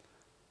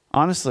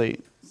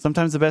 Honestly,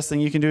 sometimes the best thing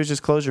you can do is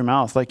just close your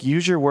mouth.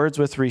 Use your words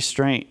with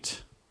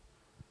restraint.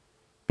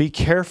 Be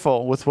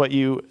careful with what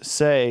you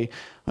say.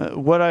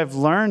 What I've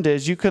learned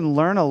is you can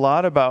learn a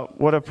lot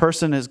about what a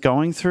person is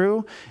going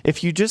through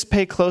if you just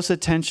pay close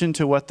attention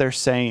to what they're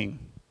saying.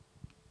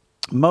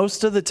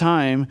 Most of the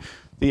time,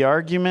 the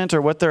argument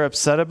or what they're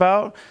upset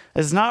about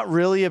is not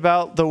really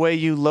about the way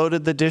you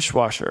loaded the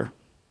dishwasher.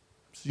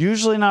 It's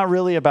usually not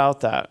really about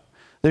that.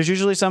 There's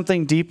usually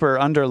something deeper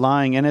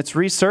underlying, and it's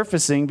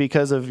resurfacing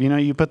because of,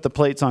 you put the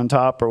plates on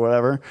top or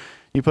whatever.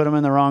 You put them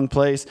in the wrong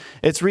place.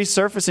 It's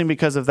resurfacing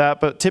because of that,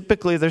 but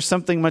typically there's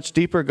something much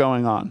deeper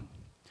going on.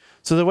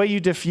 So the way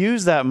you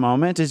diffuse that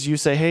moment is you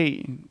say,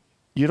 hey,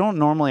 you don't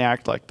normally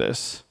act like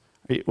this.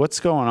 What's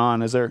going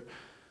on? Did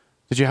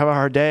you have a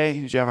hard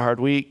day? Did you have a hard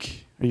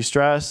week? Are you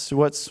stressed?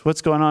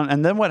 What's going on?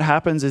 And then what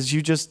happens is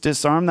you just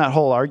disarm that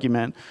whole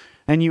argument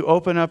and you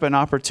open up an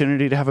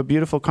opportunity to have a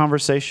beautiful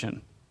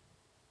conversation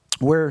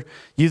where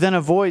you then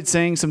avoid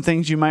saying some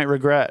things you might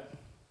regret.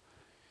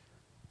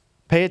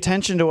 Pay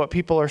attention to what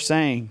people are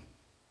saying.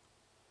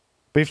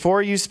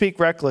 Before you speak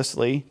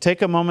recklessly,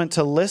 take a moment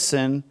to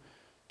listen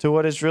to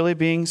what is really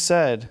being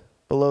said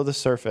below the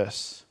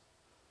surface.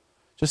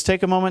 Just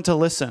take a moment to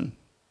listen.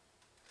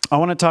 I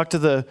want to talk to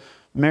the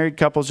married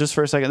couples just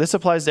for a second. This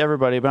applies to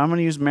everybody, but I'm going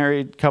to use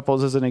married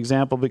couples as an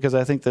example because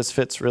I think this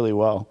fits really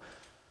well.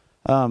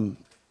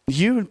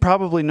 You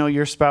probably know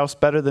your spouse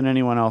better than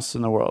anyone else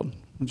in the world.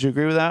 Would you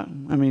agree with that?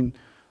 I mean,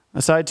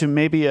 aside to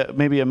maybe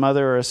a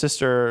mother or a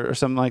sister or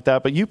something like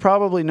that, but you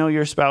probably know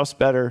your spouse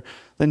better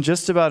than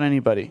just about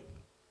anybody,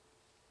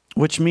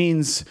 which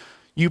means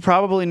you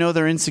probably know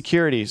their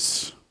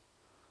insecurities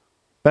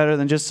better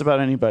than just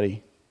about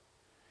anybody.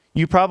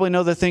 You probably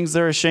know the things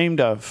they're ashamed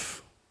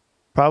of,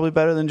 probably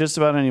better than just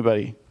about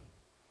anybody.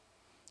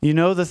 You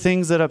know the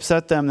things that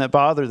upset them, that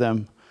bother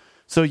them.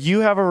 So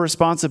you have a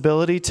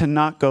responsibility to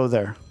not go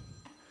there.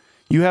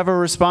 You have a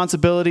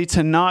responsibility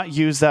to not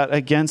use that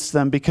against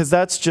them because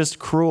that's just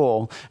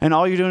cruel. And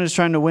all you're doing is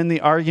trying to win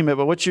the argument.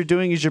 But what you're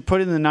doing is you're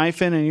putting the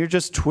knife in and you're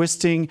just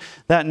twisting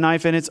that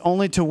knife, and it's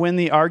only to win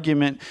the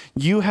argument.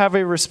 You have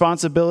a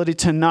responsibility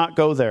to not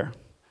go there.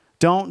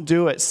 Don't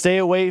do it. Stay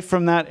away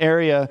from that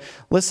area.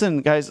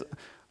 Listen, guys,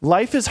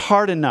 life is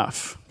hard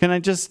enough.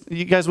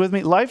 You guys with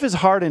me? Life is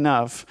hard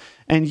enough.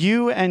 And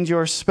you and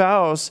your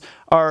spouse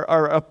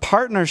are a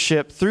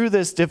partnership through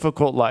this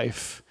difficult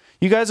life.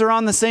 You guys are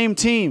on the same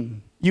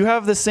team. You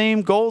have the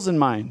same goals in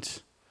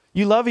mind.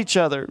 You love each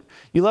other.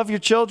 You love your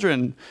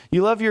children.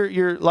 You love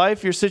your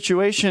life, your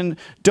situation.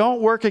 Don't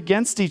work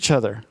against each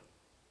other.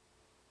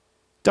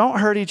 Don't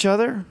hurt each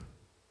other.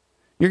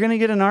 You're going to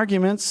get in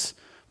arguments,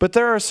 but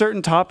there are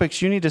certain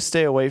topics you need to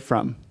stay away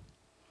from.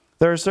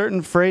 There are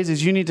certain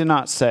phrases you need to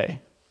not say.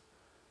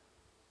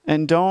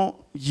 And don't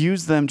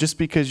use them just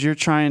because you're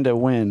trying to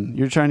win.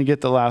 You're trying to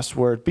get the last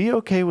word. Be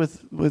okay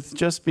with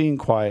just being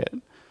quiet.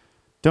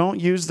 Don't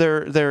use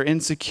their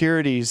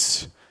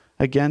insecurities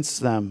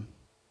against them.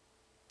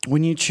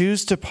 When you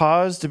choose to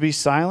pause, to be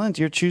silent,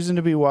 you're choosing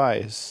to be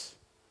wise.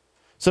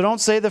 So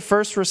don't say the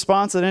first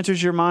response that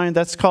enters your mind.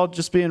 That's called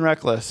just being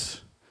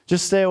reckless.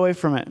 Just stay away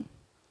from it.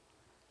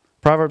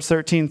 Proverbs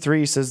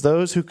 13:3 says,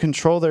 those who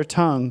control their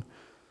tongue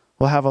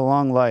will have a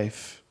long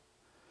life.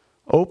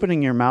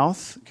 Opening your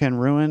mouth can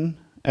ruin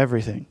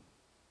everything.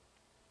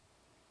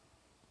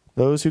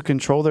 Those who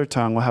control their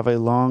tongue will have a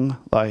long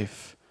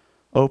life.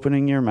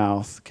 Opening your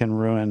mouth can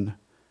ruin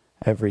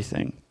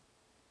everything.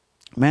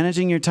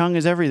 Managing your tongue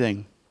is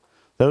everything.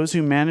 Those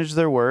who manage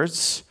their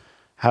words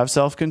have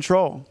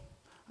self-control.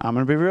 I'm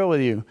going to be real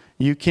with you.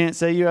 You can't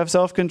say you have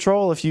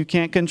self-control if you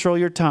can't control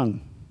your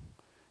tongue.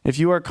 If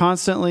you are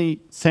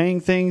constantly saying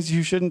things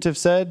you shouldn't have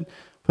said,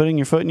 putting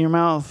your foot in your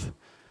mouth,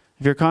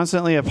 if you're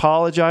constantly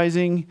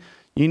apologizing,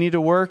 you need to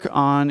work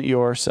on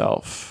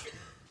yourself.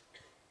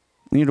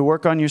 You need to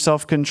work on your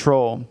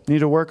self-control. You need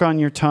to work on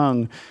your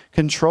tongue.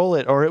 Control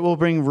it, or it will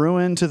bring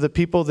ruin to the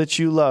people that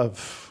you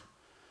love.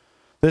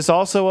 This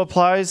also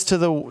applies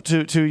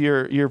to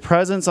your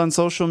presence on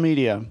social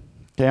media.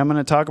 Okay, I'm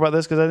going to talk about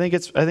this because I think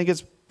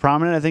it's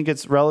prominent. I think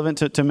it's relevant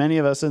to many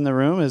of us in the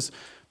room, as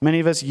many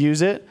of us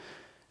use it.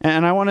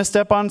 And I want to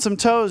step on some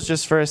toes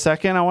just for a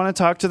second. I want to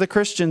talk to the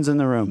Christians in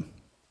the room.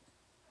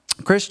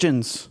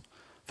 Christians,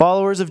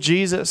 followers of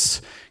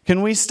Jesus,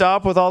 can we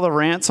stop with all the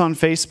rants on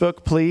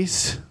Facebook,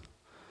 please?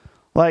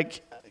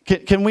 Like,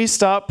 can we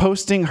stop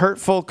posting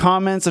hurtful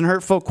comments and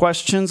hurtful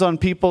questions on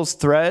people's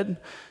thread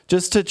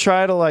just to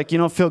try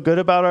to feel good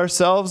about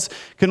ourselves?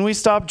 Can we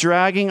stop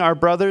dragging our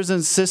brothers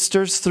and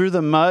sisters through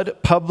the mud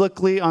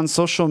publicly on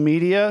social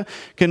media?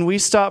 Can we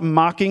stop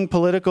mocking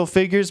political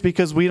figures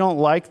because we don't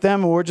like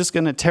them and we're just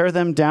going to tear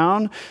them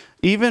down?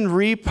 Even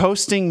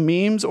reposting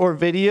memes or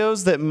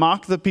videos that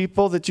mock the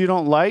people that you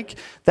don't like,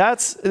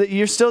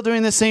 you're still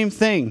doing the same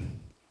thing.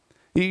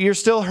 You're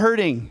still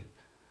hurting.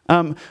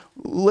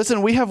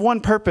 Listen, we have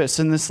one purpose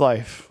in this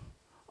life.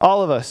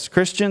 All of us,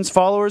 Christians,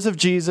 followers of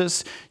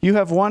Jesus, you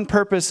have one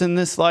purpose in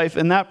this life,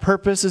 and that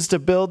purpose is to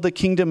build the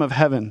kingdom of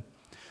heaven.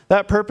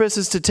 That purpose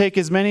is to take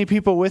as many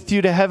people with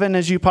you to heaven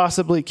as you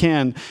possibly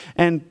can.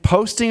 And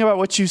posting about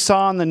what you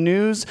saw on the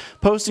news,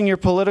 posting your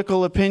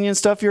political opinion,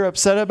 stuff you're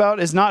upset about,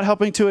 is not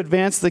helping to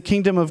advance the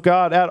kingdom of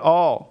God at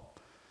all.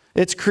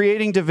 It's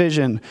creating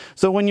division.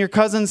 So when your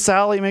cousin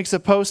Sally makes a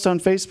post on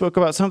Facebook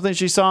about something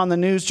she saw on the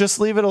news, just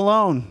leave it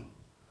alone.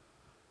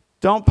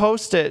 Don't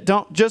post it.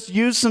 Don't just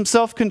use some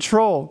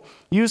self-control.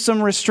 Use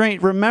some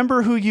restraint.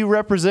 Remember who you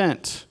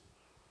represent.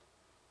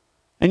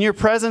 And your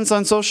presence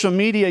on social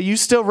media, you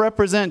still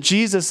represent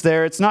Jesus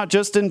there. It's not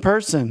just in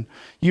person.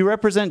 You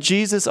represent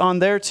Jesus on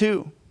there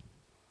too.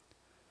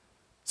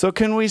 So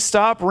can we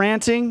stop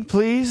ranting,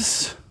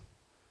 please?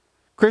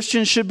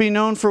 Christians should be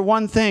known for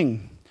one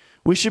thing.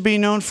 We should be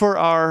known for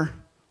our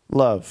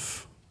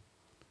love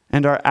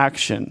and our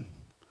action.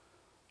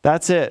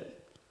 That's it.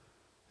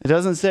 It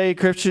doesn't say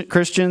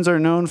Christians are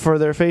known for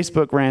their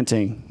Facebook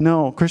ranting.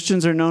 No,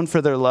 Christians are known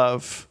for their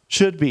love.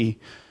 Should be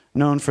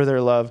known for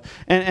their love.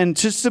 And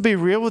just to be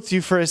real with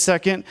you for a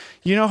second,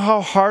 you know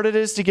how hard it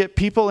is to get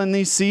people in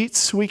these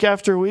seats week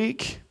after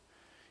week?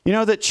 You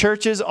know that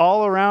churches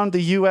all around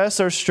the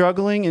U.S. are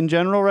struggling in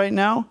general right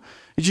now?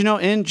 Did you know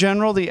in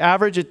general the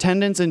average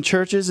attendance in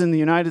churches in the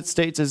United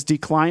States is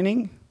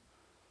declining?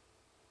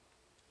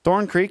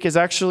 Thorn Creek is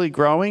actually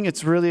growing.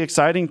 It's a really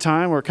exciting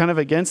time. We're kind of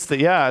against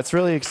it's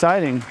really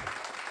exciting.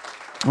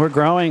 We're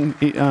growing,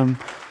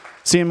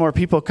 seeing more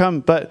people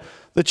come. But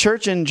the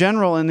church in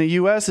general in the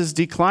U.S. is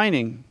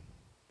declining.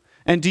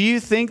 And do you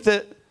think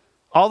that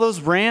all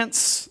those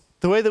rants,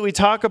 the way that we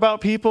talk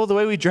about people, the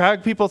way we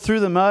drag people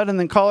through the mud and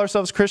then call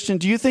ourselves Christian,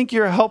 do you think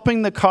you're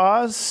helping the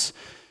cause?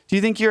 Do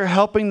you think you're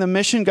helping the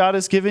mission God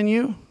has given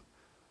you?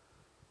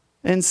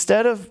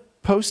 Instead of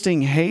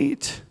posting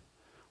hate,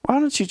 why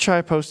don't you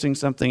try posting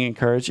something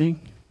encouraging?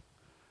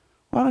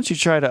 Why don't you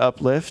try to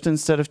uplift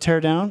instead of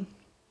tear down?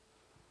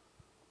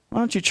 Why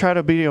don't you try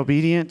to be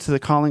obedient to the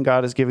calling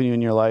God has given you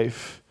in your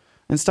life?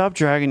 And stop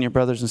dragging your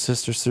brothers and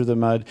sisters through the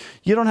mud.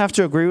 You don't have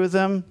to agree with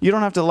them. You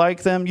don't have to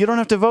like them. You don't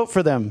have to vote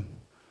for them.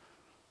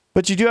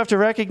 But you do have to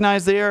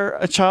recognize they are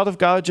a child of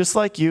God just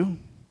like you.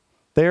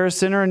 They are a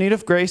sinner in need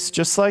of grace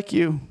just like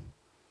you.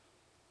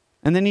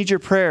 And they need your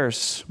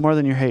prayers more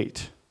than your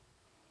hate.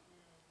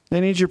 They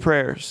need your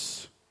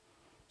prayers.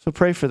 So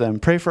pray for them.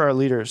 Pray for our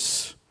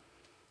leaders.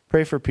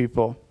 Pray for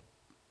people.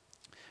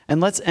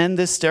 And let's end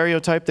this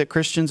stereotype that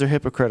Christians are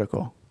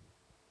hypocritical.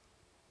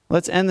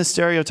 Let's end the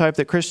stereotype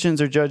that Christians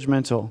are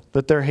judgmental,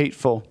 that they're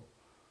hateful.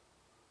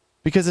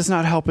 Because it's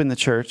not helping the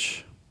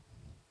church.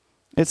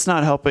 It's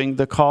not helping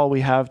the call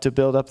we have to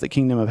build up the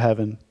kingdom of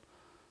heaven.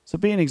 So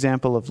be an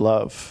example of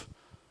love.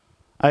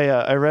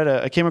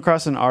 I came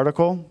across an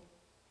article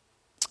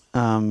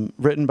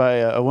written by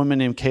a woman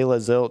named Kayla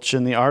Zilch,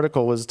 and the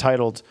article was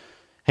titled,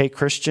 "Hey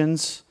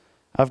Christians,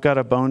 I've got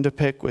a bone to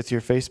pick with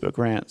your Facebook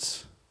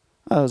rants."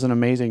 That was an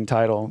amazing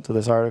title to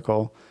this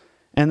article.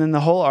 And then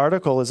the whole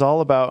article is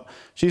all about,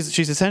 she's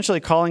essentially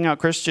calling out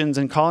Christians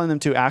and calling them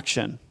to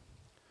action.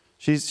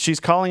 She's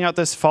calling out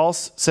this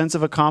false sense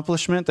of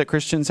accomplishment that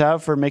Christians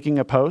have for making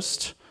a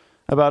post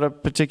about a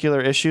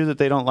particular issue that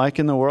they don't like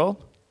in the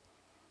world.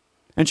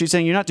 And she's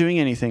saying, you're not doing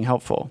anything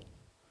helpful.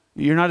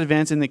 You're not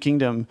advancing the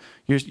kingdom.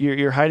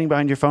 You're hiding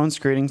behind your phone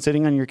screen,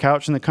 sitting on your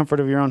couch in the comfort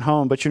of your own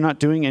home, but you're not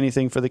doing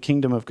anything for the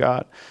kingdom of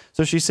God.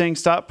 So she's saying,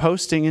 stop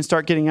posting and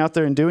start getting out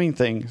there and doing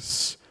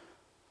things.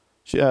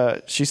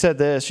 She said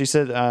this. She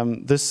said,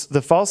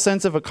 the false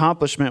sense of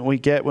accomplishment we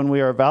get when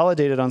we are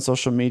validated on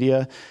social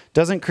media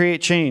doesn't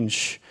create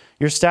change.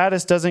 Your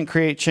status doesn't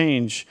create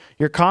change.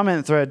 Your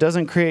comment thread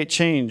doesn't create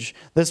change.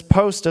 This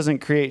post doesn't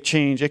create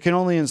change. It can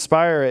only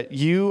inspire it.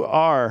 You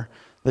are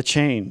the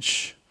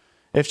change.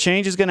 If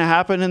change is going to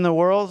happen in the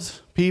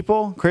world,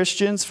 people,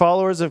 Christians,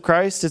 followers of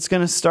Christ, it's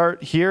going to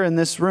start here in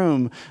this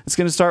room. It's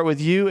going to start with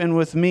you and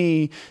with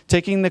me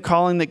taking the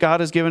calling that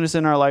God has given us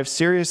in our life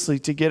seriously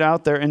to get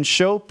out there and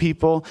show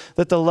people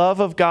that the love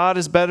of God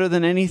is better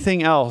than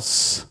anything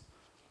else,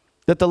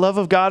 that the love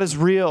of God is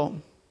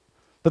real,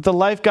 that the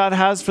life God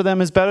has for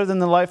them is better than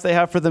the life they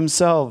have for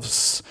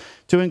themselves,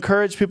 to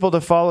encourage people to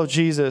follow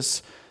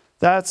Jesus.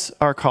 That's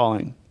our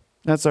calling.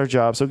 That's our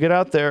job. So get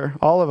out there,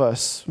 all of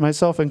us,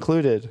 myself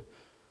included.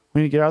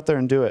 We need to get out there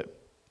and do it.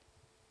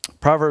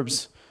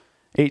 Proverbs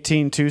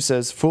 18:2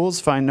 says, "Fools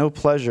find no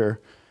pleasure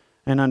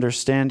in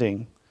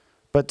understanding,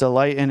 but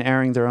delight in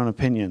airing their own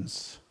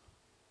opinions."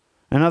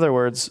 In other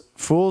words,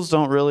 fools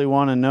don't really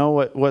want to know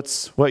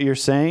what you're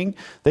saying.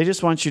 They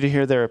just want you to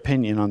hear their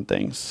opinion on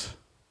things.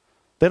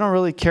 They don't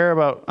really care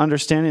about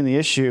understanding the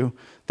issue.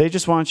 They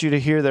just want you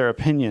to hear their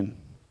opinion.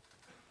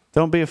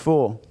 Don't be a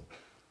fool.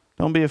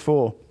 Don't be a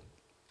fool.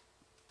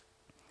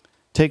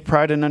 Take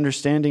pride in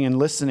understanding and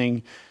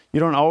listening. You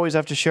don't always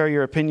have to share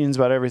your opinions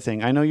about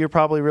everything. I know you're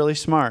probably really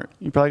smart.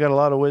 You probably got a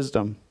lot of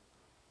wisdom.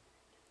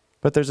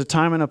 But there's a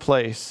time and a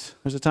place.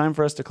 There's a time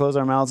for us to close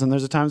our mouths, and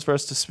there's a time for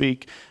us to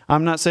speak.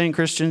 I'm not saying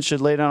Christians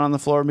should lay down on the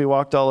floor and be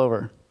walked all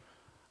over.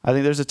 I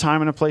think there's a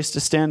time and a place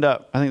to stand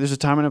up. I think there's a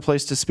time and a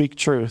place to speak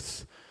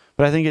truth.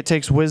 But I think it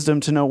takes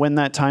wisdom to know when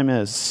that time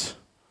is.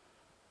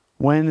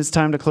 When it's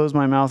time to close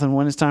my mouth and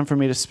when it's time for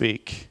me to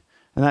speak.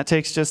 And that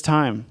takes just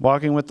time,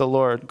 walking with the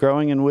Lord,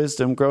 growing in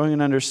wisdom, growing in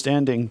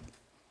understanding.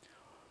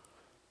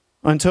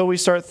 Until we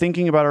start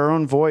thinking about our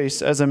own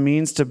voice as a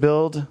means to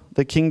build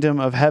the kingdom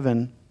of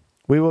heaven,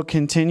 we will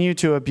continue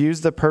to abuse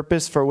the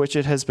purpose for which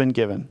it has been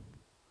given.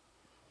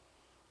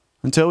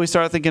 Until we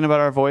start thinking about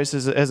our voice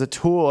as a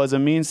tool, as a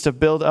means to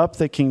build up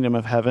the kingdom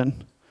of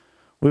heaven,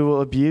 we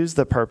will abuse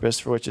the purpose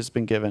for which it's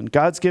been given.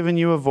 God's given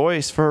you a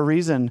voice for a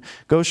reason.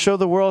 Go show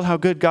the world how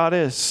good God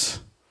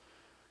is.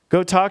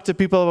 Go talk to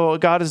people about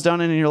what God has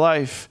done in your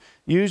life.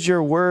 Use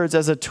your words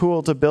as a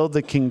tool to build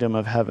the kingdom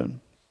of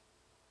heaven.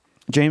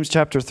 James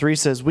chapter 3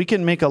 says, "We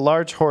can make a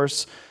large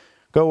horse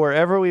go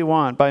wherever we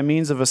want by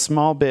means of a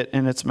small bit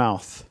in its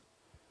mouth.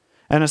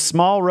 And a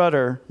small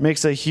rudder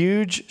makes a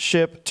huge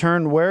ship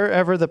turn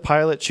wherever the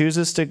pilot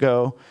chooses to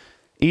go,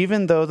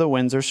 even though the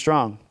winds are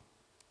strong.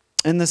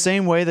 In the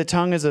same way, the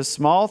tongue is a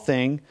small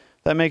thing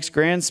that makes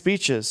grand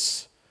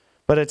speeches,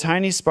 but a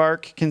tiny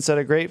spark can set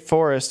a great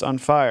forest on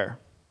fire.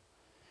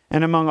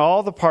 And among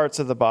all the parts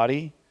of the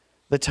body,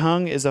 the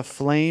tongue is a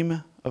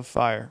flame of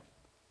fire.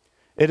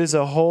 It is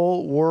a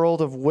whole world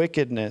of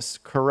wickedness,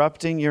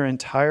 corrupting your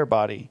entire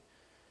body.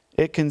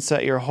 It can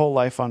set your whole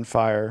life on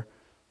fire,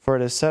 for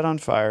it is set on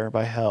fire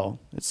by hell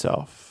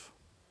itself."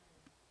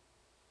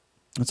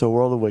 It's a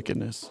world of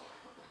wickedness.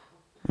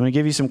 I'm going to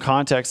give you some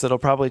context that'll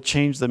probably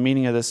change the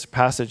meaning of this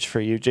passage for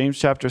you. James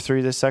chapter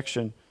 3, this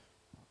section,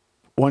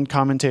 one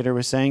commentator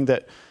was saying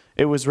that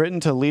it was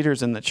written to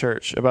leaders in the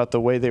church about the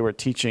way they were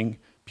teaching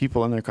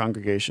people in their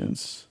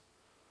congregations.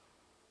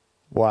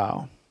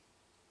 Wow.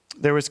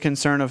 There was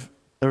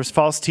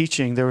false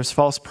teaching. There was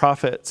false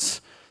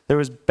prophets. There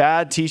was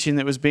bad teaching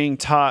that was being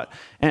taught.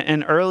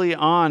 And early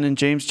on in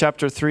James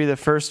chapter 3, the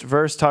first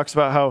verse talks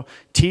about how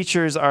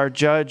teachers are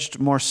judged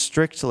more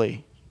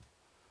strictly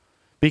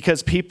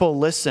because people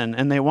listen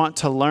and they want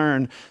to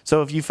learn.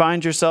 So if you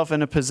find yourself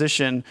in a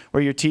position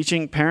where you're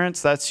teaching,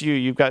 parents, that's you.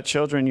 You've got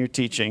children you're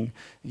teaching.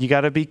 You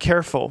got to be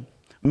careful.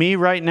 Me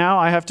right now,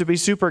 I have to be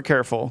super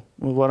careful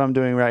with what I'm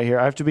doing right here.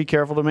 I have to be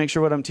careful to make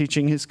sure what I'm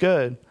teaching is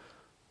good.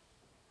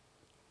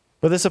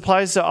 But this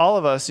applies to all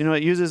of us. You know,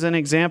 it uses an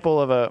example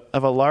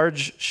of a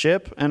large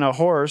ship and a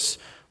horse,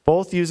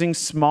 both using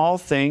small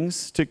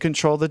things to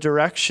control the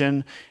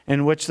direction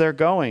in which they're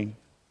going.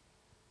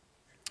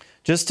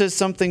 Just as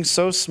something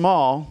so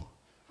small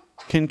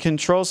can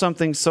control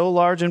something so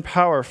large and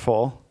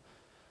powerful,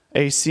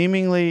 a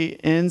seemingly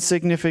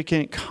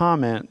insignificant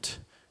comment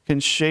can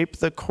shape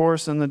the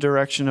course and the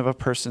direction of a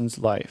person's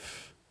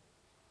life.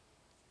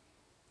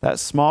 That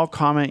small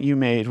comment you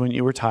made when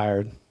you were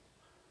tired,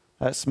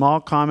 that small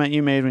comment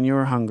you made when you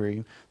were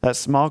hungry, that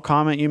small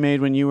comment you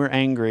made when you were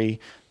angry,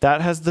 that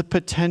has the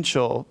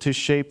potential to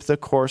shape the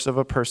course of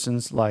a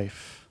person's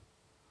life.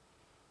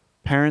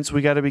 Parents,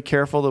 we got to be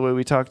careful the way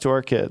we talk to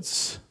our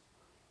kids.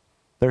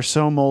 They're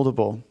so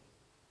moldable,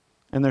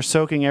 and they're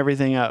soaking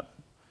everything up.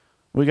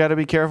 We got to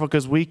be careful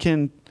because we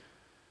can,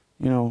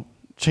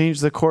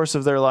 change the course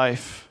of their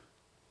life.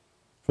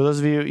 For those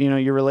of you,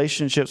 your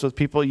relationships with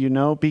people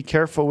be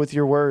careful with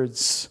your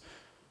words.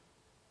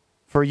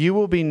 For you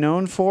will be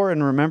known for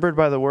and remembered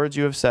by the words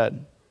you have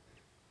said.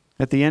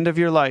 At the end of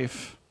your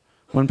life,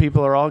 when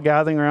people are all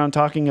gathering around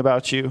talking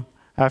about you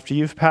after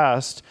you've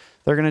passed,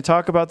 they're going to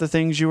talk about the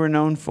things you were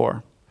known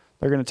for.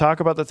 They're going to talk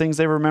about the things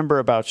they remember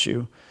about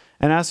you.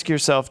 And ask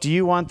yourself, do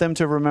you want them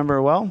to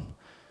remember, well,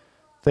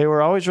 they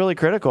were always really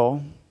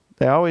critical.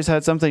 They always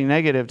had something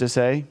negative to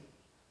say.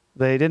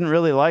 They didn't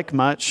really like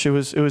much. It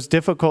was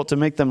difficult to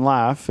make them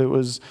laugh. It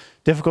was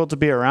difficult to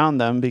be around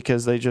them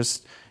because they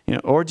just,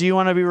 or do you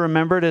want to be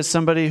remembered as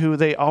somebody who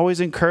they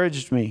always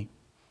encouraged me?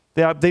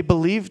 They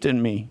believed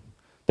in me.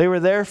 They were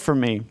there for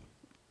me.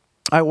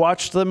 I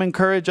watched them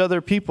encourage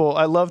other people.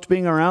 I loved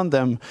being around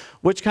them.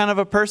 Which kind of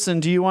a person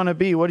do you want to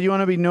be? What do you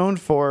want to be known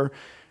for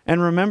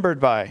and remembered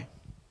by?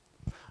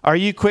 Are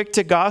you quick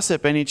to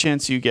gossip any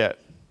chance you get?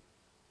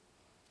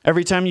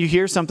 Every time you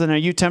hear something, are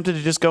you tempted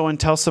to just go and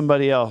tell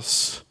somebody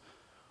else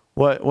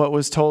what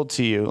was told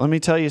to you? Let me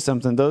tell you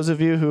something. Those of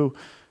you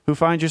who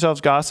find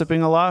yourselves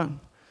gossiping a lot,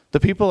 the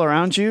people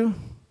around you,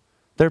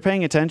 they're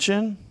paying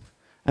attention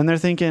and they're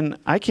thinking,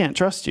 I can't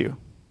trust you.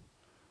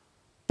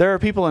 There are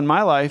people in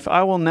my life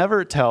I will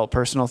never tell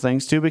personal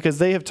things to because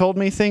they have told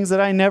me things that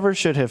I never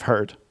should have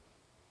heard.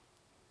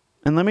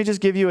 And let me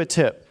just give you a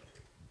tip.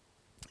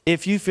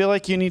 If you feel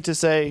like you need to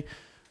say,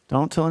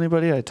 don't tell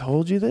anybody I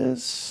told you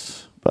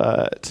this,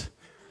 but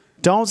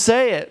don't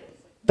say it.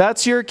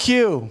 That's your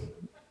cue.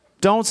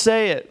 Don't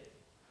say it.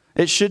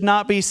 It should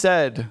not be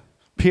said,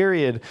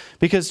 period.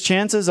 Because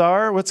chances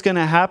are what's going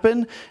to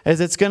happen is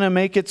it's going to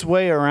make its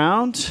way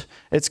around.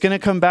 It's going to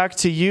come back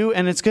to you,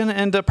 and it's going to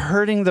end up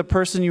hurting the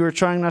person you were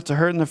trying not to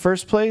hurt in the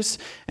first place,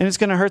 and it's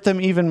going to hurt them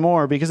even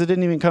more because it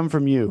didn't even come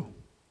from you.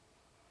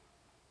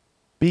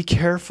 Be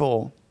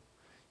careful.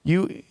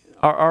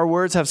 Our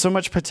words have so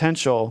much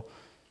potential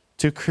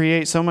to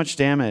create so much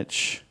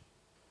damage.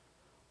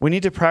 We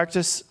need to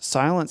practice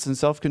silence and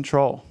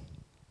self-control.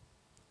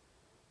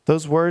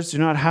 Those words do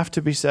not have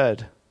to be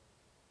said.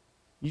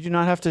 You do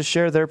not have to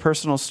share their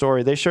personal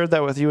story. They shared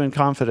that with you in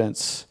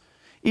confidence.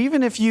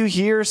 Even if you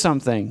hear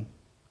something,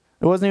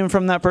 it wasn't even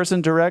from that person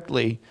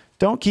directly,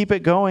 don't keep it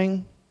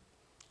going.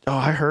 Oh,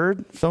 I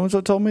heard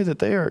so-and-so told me that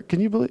they are. Can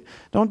you believe?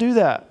 Don't do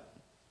that.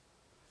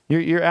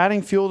 You're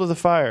adding fuel to the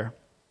fire.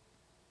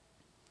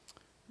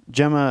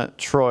 Gemma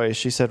Troy,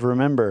 she said,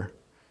 remember,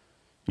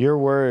 your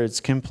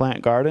words can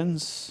plant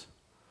gardens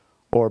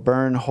or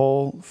burn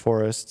whole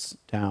forests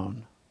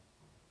down.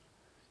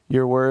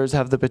 Your words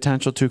have the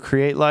potential to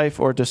create life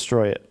or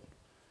destroy it.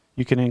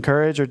 You can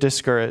encourage or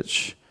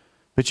discourage,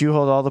 but you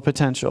hold all the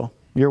potential.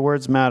 Your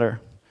words matter.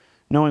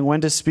 Knowing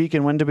when to speak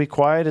and when to be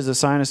quiet is a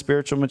sign of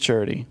spiritual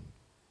maturity.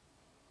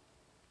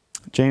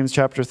 James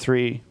chapter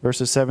 3,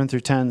 verses 7 through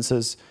 10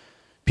 says,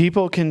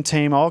 people can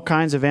tame all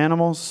kinds of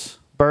animals,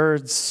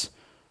 birds,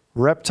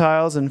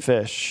 reptiles, and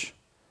fish,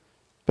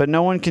 but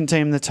no one can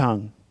tame the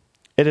tongue.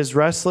 It is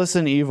restless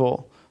and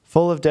evil,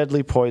 full of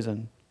deadly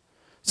poison.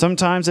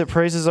 Sometimes it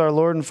praises our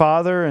Lord and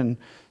Father, and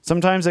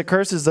sometimes it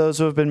curses those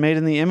who have been made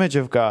in the image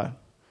of God.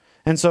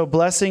 And so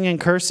blessing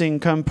and cursing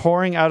come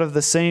pouring out of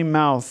the same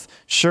mouth.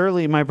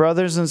 Surely, my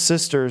brothers and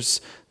sisters,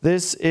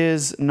 this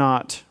is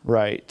not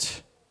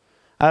right.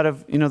 Out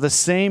of the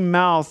same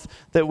mouth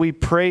that we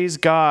praise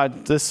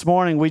God this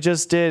morning, we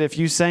just did. If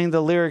you sang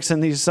the lyrics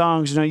in these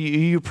songs,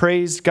 you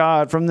praised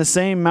God. From the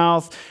same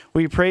mouth,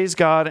 we praise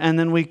God, and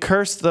then we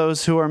curse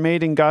those who are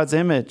made in God's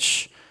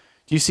image.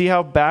 Do you see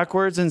how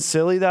backwards and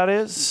silly that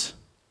is?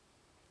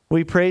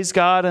 We praise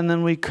God, and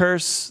then we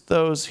curse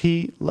those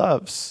He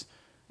loves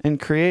and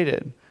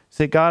created.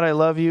 Say, God, I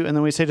love you, and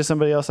then we say to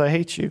somebody else, I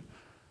hate you.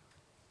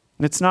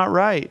 It's not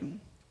right.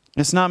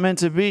 It's not meant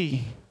to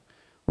be.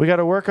 We got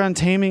to work on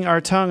taming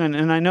our tongue.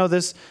 And I know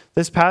this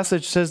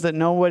passage says that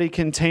nobody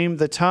can tame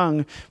the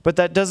tongue, but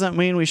that doesn't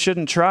mean we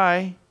shouldn't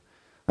try.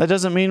 That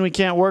doesn't mean we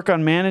can't work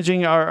on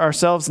managing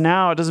ourselves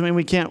now. It doesn't mean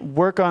we can't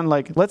work on,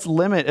 let's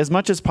limit as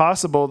much as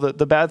possible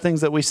the bad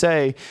things that we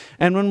say.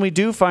 And when we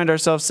do find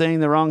ourselves saying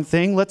the wrong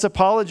thing, let's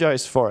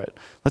apologize for it.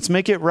 Let's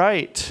make it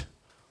right.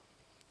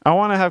 I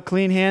want to have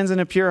clean hands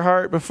and a pure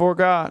heart before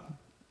God.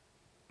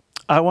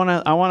 I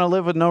want to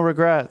live with no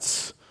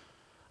regrets.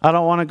 I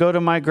don't want to go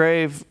to my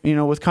grave,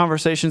 with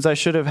conversations I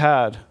should have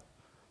had.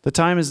 The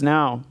time is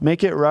now.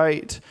 Make it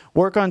right.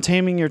 Work on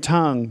taming your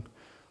tongue.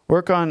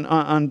 Work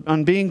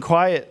on being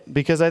quiet,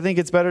 because I think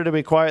it's better to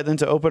be quiet than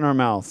to open our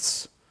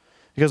mouths.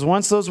 Because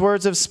once those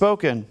words have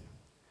spoken,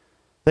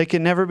 they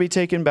can never be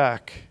taken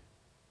back.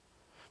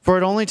 For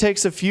it only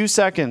takes a few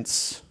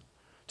seconds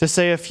to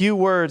say a few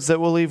words that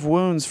will leave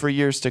wounds for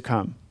years to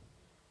come.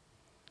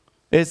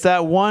 It's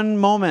that one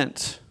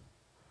moment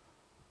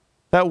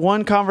That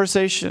one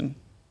conversation.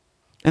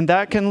 And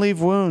that can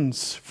leave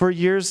wounds for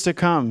years to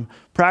come.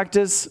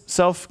 Practice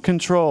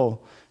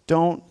self-control.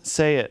 Don't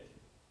say it.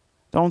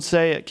 Don't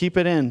say it. Keep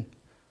it in.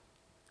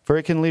 For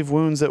it can leave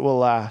wounds that will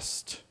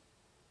last.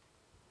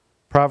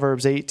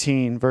 Proverbs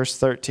 18, verse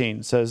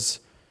 13 says,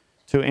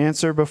 to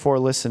answer before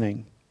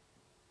listening,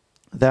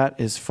 that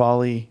is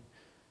folly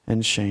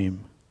and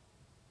shame.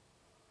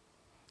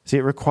 See,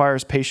 it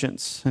requires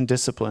patience and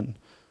discipline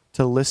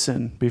to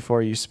listen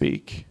before you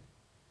speak.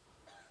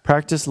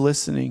 Practice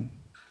listening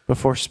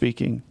before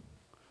speaking.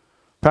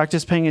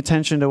 Practice paying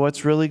attention to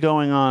what's really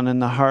going on in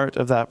the heart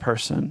of that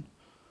person.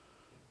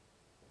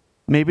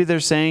 Maybe they're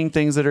saying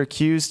things that are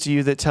cues to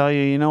you that tell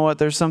you, you know what,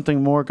 there's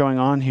something more going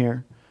on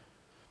here.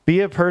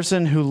 Be a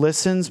person who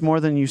listens more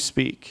than you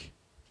speak.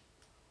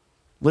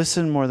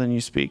 Listen more than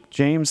you speak.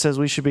 James says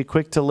we should be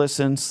quick to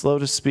listen, slow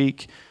to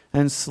speak,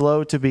 and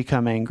slow to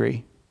become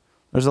angry.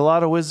 There's a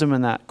lot of wisdom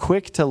in that.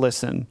 Quick to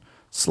listen,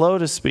 slow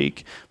to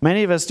speak.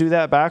 Many of us do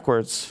that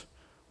backwards.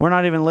 We're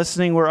not even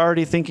listening. We're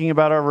already thinking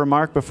about our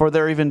remark before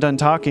they're even done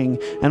talking,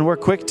 and we're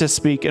quick to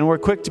speak, and we're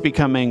quick to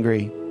become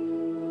angry.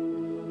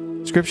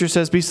 Scripture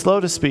says, be slow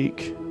to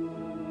speak,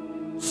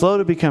 slow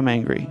to become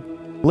angry.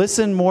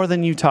 Listen more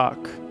than you talk.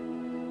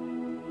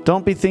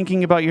 Don't be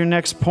thinking about your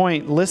next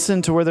point.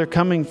 Listen to where they're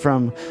coming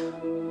from.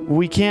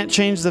 We can't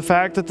change the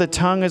fact that the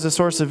tongue is a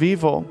source of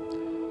evil,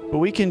 but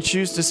we can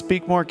choose to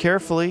speak more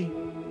carefully.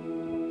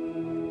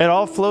 It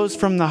all flows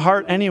from the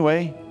heart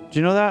anyway. Do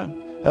you know that?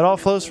 It all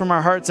flows from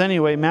our hearts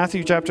anyway.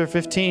 Matthew chapter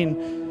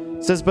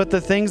 15 says, but the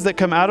things that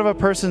come out of a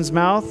person's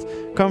mouth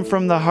come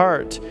from the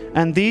heart,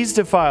 and these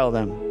defile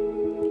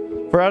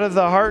them. For out of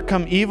the heart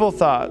come evil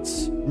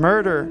thoughts,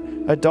 murder,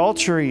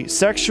 adultery,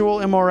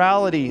 sexual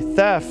immorality,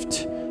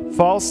 theft,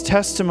 false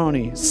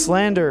testimony,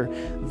 slander.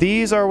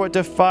 These are what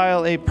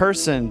defile a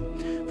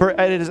person. For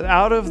it is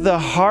out of the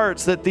heart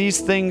that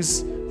these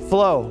things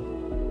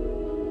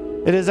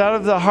flow. It is out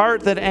of the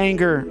heart that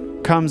anger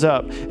comes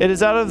up. It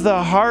is out of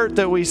the heart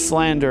that we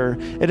slander.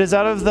 It is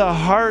out of the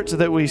heart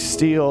that we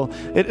steal.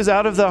 It is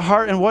out of the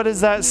heart. And what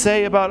does that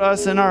say about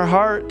us in our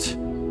heart?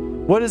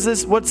 What's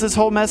this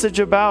whole message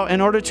about?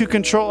 In order to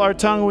control our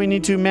tongue, we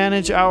need to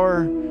manage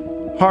our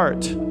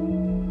heart.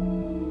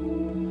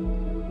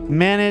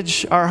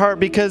 Manage our heart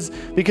because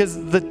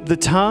the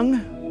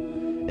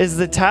tongue is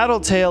the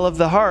tattletale of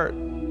the heart.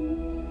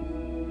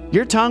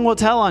 Your tongue will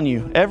tell on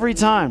you every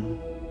time.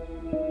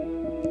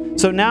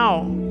 So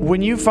now,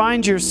 when you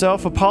find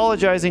yourself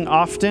apologizing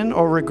often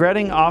or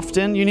regretting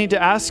often, you need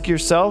to ask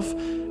yourself,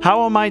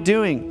 how am I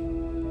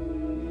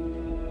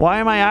doing? Why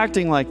am I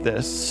acting like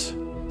this?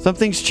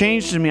 Something's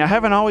changed in me. I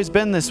haven't always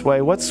been this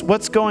way.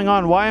 What's going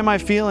on? Why am I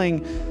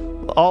feeling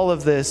all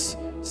of this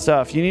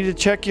stuff? You need to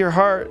check your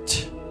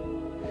heart.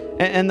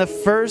 And the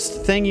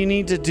first thing you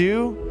need to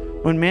do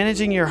when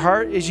managing your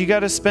heart is you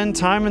got to spend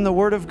time in the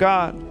Word of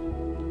God.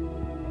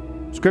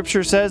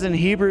 Scripture says in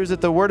Hebrews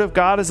that the Word of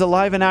God is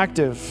alive and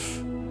active.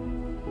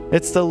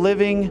 It's the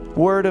living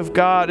Word of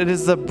God. It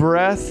is the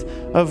breath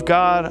of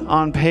God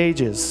on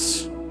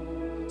pages.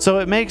 So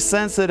it makes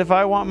sense that if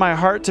I want my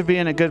heart to be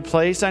in a good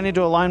place, I need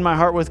to align my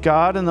heart with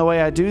God. And the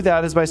way I do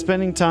that is by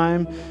spending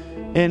time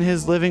in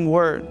His living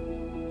Word.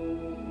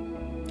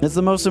 It's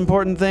the most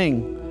important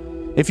thing.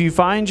 If you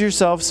find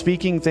yourself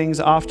speaking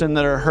things often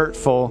that are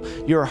hurtful,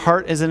 your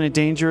heart is in a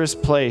dangerous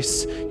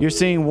place. You're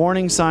seeing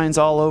warning signs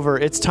all over.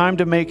 It's time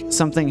to make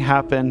something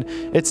happen.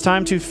 It's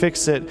time to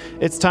fix it.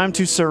 It's time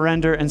to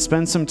surrender and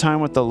spend some time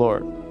with the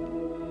Lord.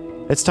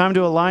 It's time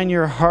to align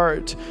your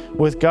heart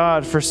with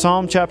God. For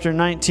Psalm chapter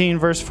 19,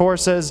 verse 4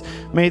 says,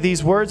 may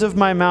these words of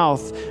my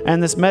mouth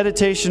and this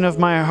meditation of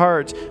my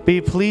heart be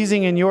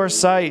pleasing in your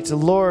sight,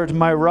 Lord,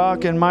 my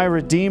rock and my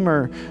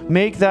redeemer.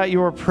 Make that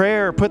your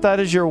prayer. Put that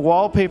as your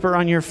wallpaper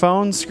on your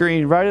phone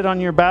screen. Write it on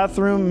your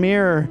bathroom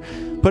mirror.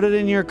 Put it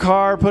in your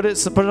car. Put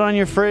it on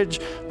your fridge.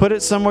 Put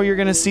it somewhere you're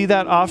going to see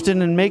that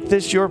often, and make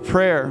this your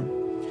prayer.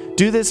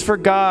 Do this for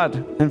God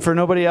and for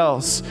nobody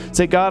else.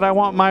 Say, God, I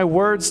want my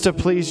words to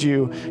please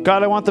you.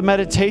 God, I want the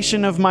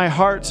meditation of my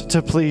heart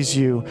to please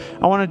you.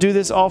 I want to do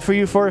this all for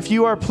you. For if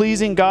you are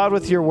pleasing God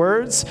with your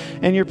words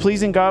and you're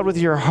pleasing God with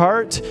your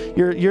heart,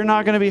 you're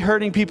not going to be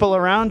hurting people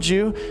around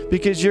you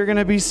because you're going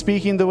to be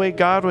speaking the way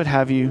God would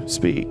have you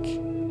speak.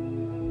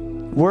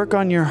 Work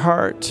on your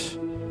heart.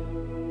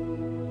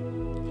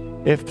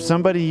 If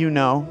somebody you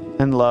know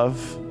and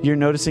love, you're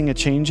noticing a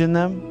change in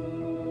them,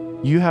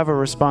 you have a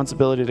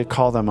responsibility to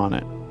call them on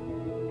it.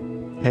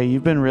 Hey,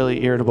 you've been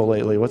really irritable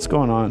lately. What's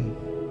going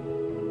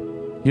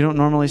on? You don't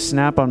normally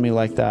snap on me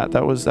like that.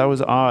 That was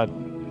odd.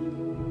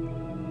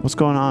 What's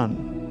going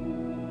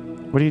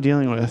on? What are you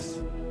dealing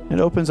with? It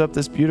opens up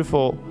this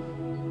beautiful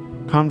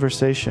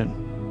conversation.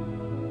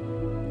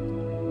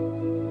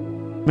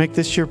 Make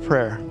this your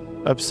prayer.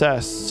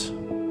 Obsess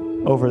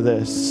over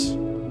this.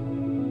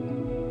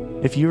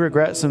 If you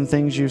regret some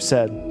things you've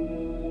said,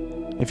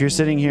 if you're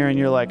sitting here and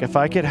you're like, if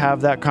I could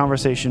have that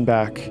conversation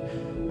back,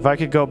 if I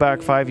could go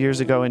back 5 years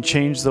ago and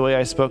change the way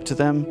I spoke to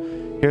them,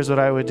 here's what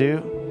I would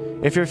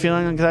do. If you're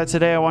feeling like that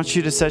today, I want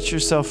you to set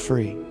yourself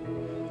free.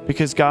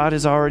 because God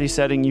is already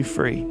setting you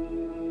free.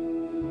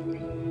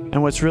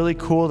 And what's really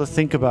cool to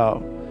think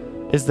about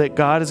is that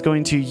God is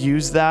going to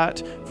use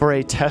that for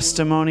a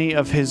testimony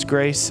of his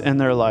grace in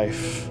their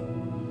life.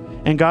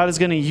 And God is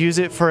going to use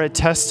it for a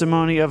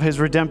testimony of his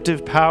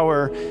redemptive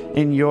power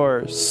in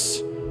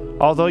yours.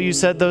 Although you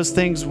said those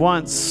things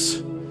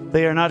once,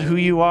 they are not who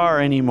you are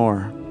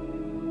anymore.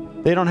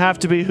 They don't have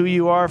to be who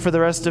you are for the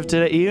rest of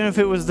today. Even if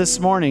it was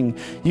this morning,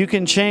 you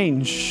can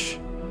change.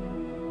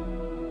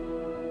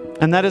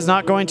 And that is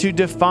not going to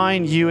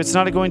define you. It's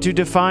not going to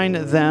define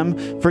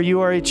them, for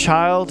you are a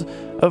child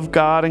of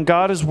God, and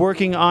God is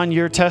working on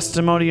your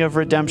testimony of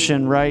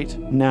redemption right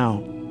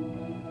now.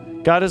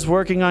 God is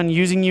working on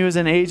using you as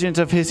an agent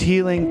of his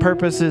healing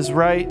purposes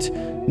right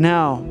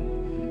now.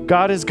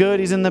 God is good.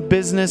 He's in the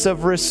business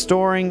of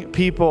restoring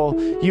people.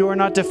 You are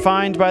not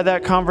defined by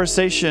that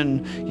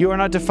conversation. You are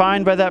not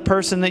defined by that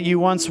person that you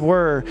once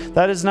were.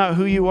 That is not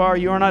who you are.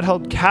 You are not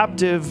held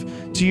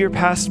captive to your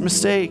past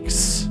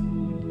mistakes.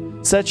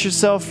 Set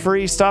yourself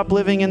free. Stop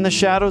living in the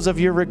shadows of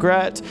your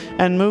regret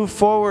and move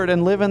forward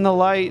and live in the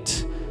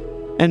light.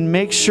 And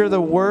make sure the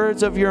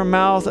words of your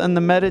mouth and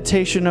the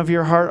meditation of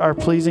your heart are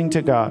pleasing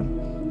to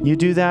God. You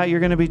do that, you're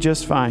going to be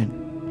just fine.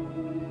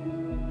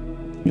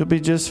 You'll be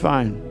just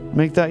fine.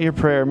 Make that your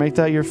prayer. Make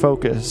that your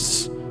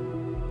focus.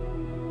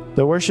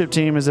 The worship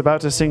team is about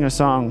to sing a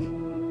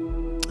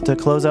song to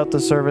close out the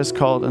service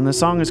and the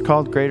song is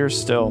called Greater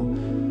Still.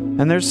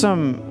 And there's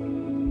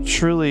some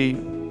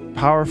truly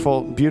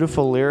powerful,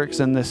 beautiful lyrics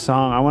in this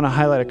song. I want to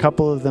highlight a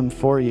couple of them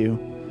for you.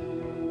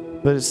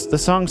 But the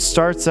song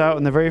starts out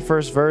in the very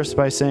first verse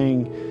by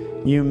saying,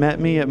 "You met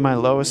me at my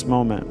lowest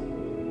moment.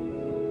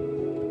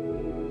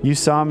 You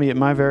saw me at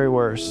my very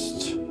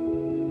worst.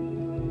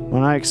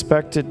 When I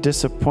expected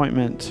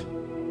disappointment,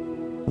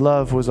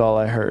 love was all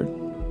I heard."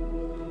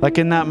 Like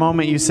in that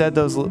moment, you said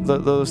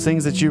those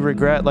things that you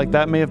regret, like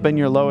that may have been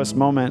your lowest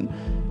moment.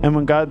 And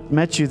when God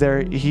met you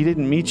there, he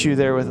didn't meet you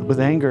there with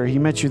anger. He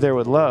met you there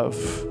with love.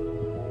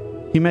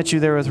 He met you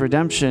there with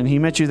redemption. He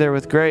met you there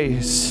with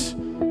grace.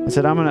 I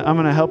said, I'm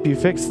gonna help you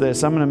fix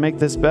this. I'm gonna make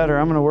this better.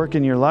 I'm gonna work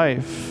in your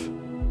life.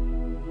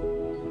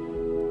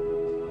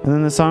 And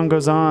then the song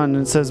goes on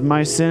and says,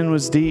 "My sin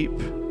was deep.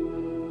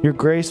 Your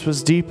grace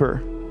was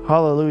deeper."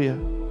 Hallelujah.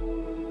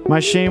 "My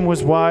shame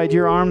was wide.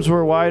 Your arms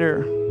were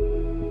wider.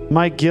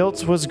 My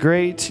guilt was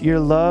great. Your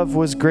love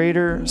was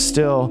greater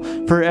still."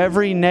 For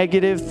every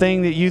negative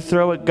thing that you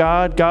throw at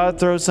God, God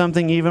throws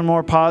something even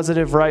more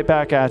positive right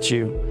back at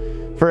you.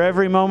 For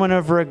every moment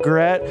of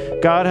regret,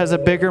 God has a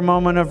bigger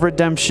moment of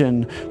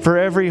redemption. For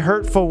every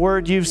hurtful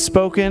word you've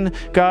spoken,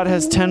 God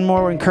has 10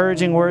 more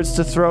encouraging words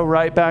to throw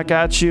right back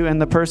at you and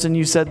the person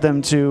you said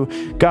them to.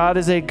 God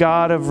is a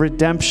God of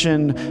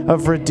redemption,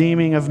 of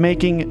redeeming, of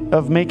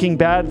making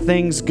bad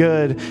things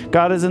good.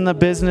 God is in the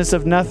business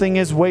of nothing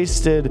is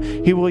wasted.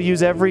 He will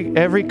use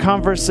every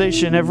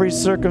conversation, every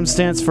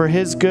circumstance for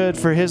his good,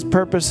 for his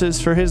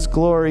purposes, for his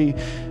glory,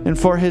 and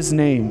for his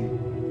name.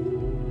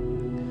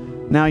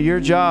 Now your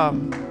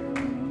job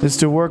is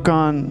to work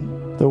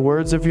on the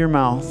words of your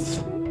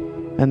mouth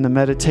and the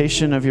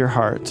meditation of your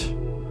heart.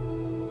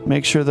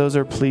 Make sure those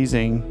are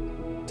pleasing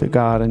to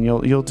God, and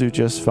you'll do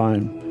just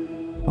fine.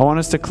 I want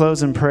us to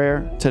close in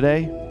prayer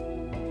today.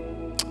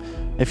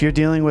 If you're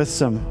dealing with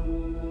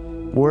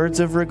some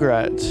words of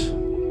regret,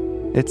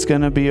 it's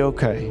going to be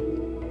okay.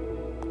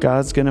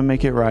 God's going to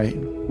make it right.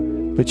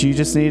 But you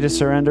just need to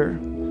surrender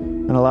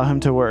and allow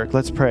him to work.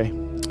 Let's pray.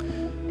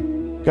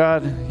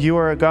 God, you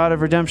are a God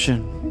of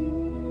redemption.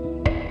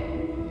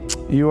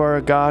 You are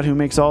a God who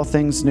makes all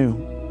things new.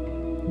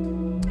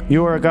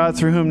 You are a God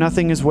through whom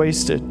nothing is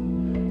wasted.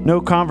 No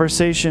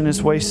conversation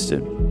is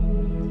wasted.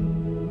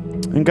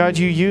 And God,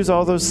 you use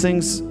all those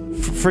things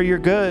for your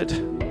good,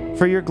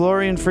 for your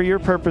glory, and for your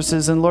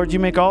purposes. And Lord, you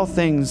make all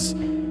things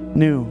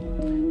new.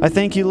 I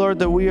thank you, Lord,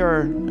 that we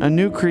are a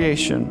new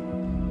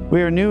creation.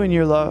 We are new in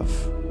your love.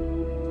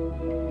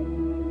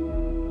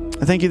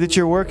 I thank you that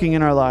you're working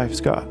in our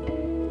lives, God.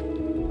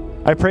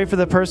 I pray for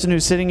the person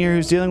who's sitting here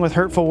who's dealing with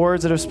hurtful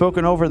words that have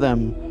spoken over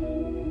them.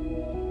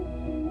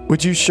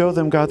 Would you show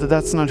them, God, that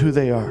that's not who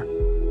they are?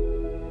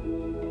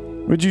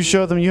 Would you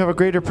show them you have a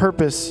greater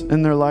purpose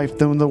in their life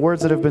than the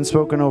words that have been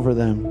spoken over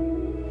them?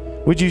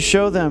 Would you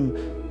show them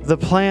the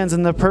plans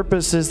and the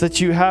purposes that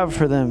you have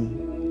for them?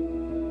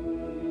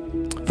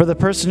 For the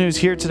person who's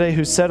here today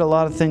who said a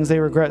lot of things they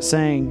regret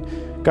saying,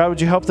 God,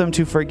 would you help them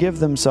to forgive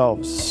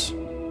themselves?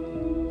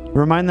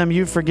 Remind them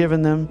you've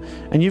forgiven them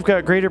and you've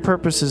got greater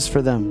purposes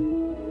for them.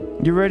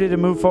 You're ready to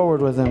move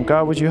forward with them.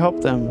 God, would you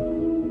help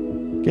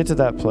them get to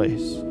that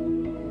place?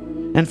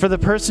 And for the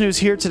person who's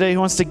here today who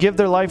wants to give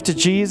their life to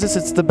Jesus,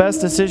 it's the best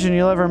decision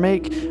you'll ever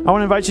make. I want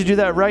to invite you to do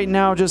that right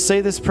now. Just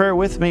say this prayer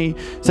with me.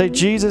 Say,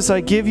 Jesus,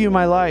 I give you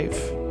my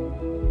life.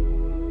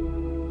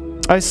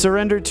 I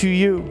surrender to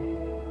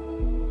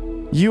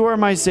you. You are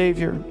my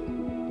Savior.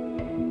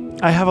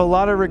 I have a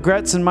lot of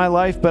regrets in my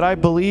life, but I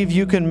believe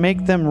you can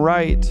make them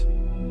right.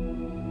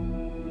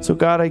 So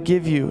God, I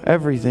give you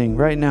everything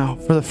right now.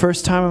 For the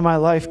first time in my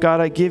life, God,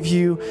 I give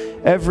you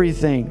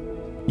everything.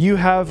 You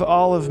have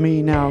all of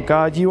me now.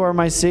 God, you are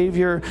my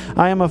Savior.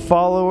 I am a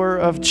follower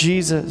of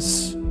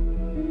Jesus.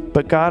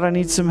 But God, I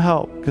need some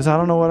help because I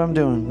don't know what I'm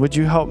doing. Would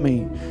you help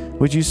me?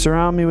 Would you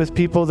surround me with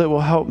people that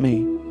will help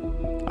me?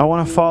 I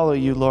want to follow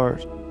you,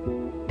 Lord.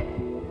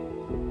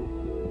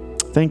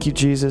 Thank you,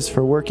 Jesus,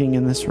 for working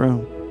in this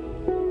room.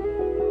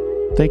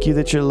 Thank you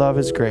that your love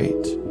is great.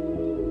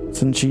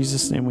 It's in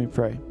Jesus' name we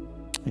pray.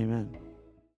 Amen.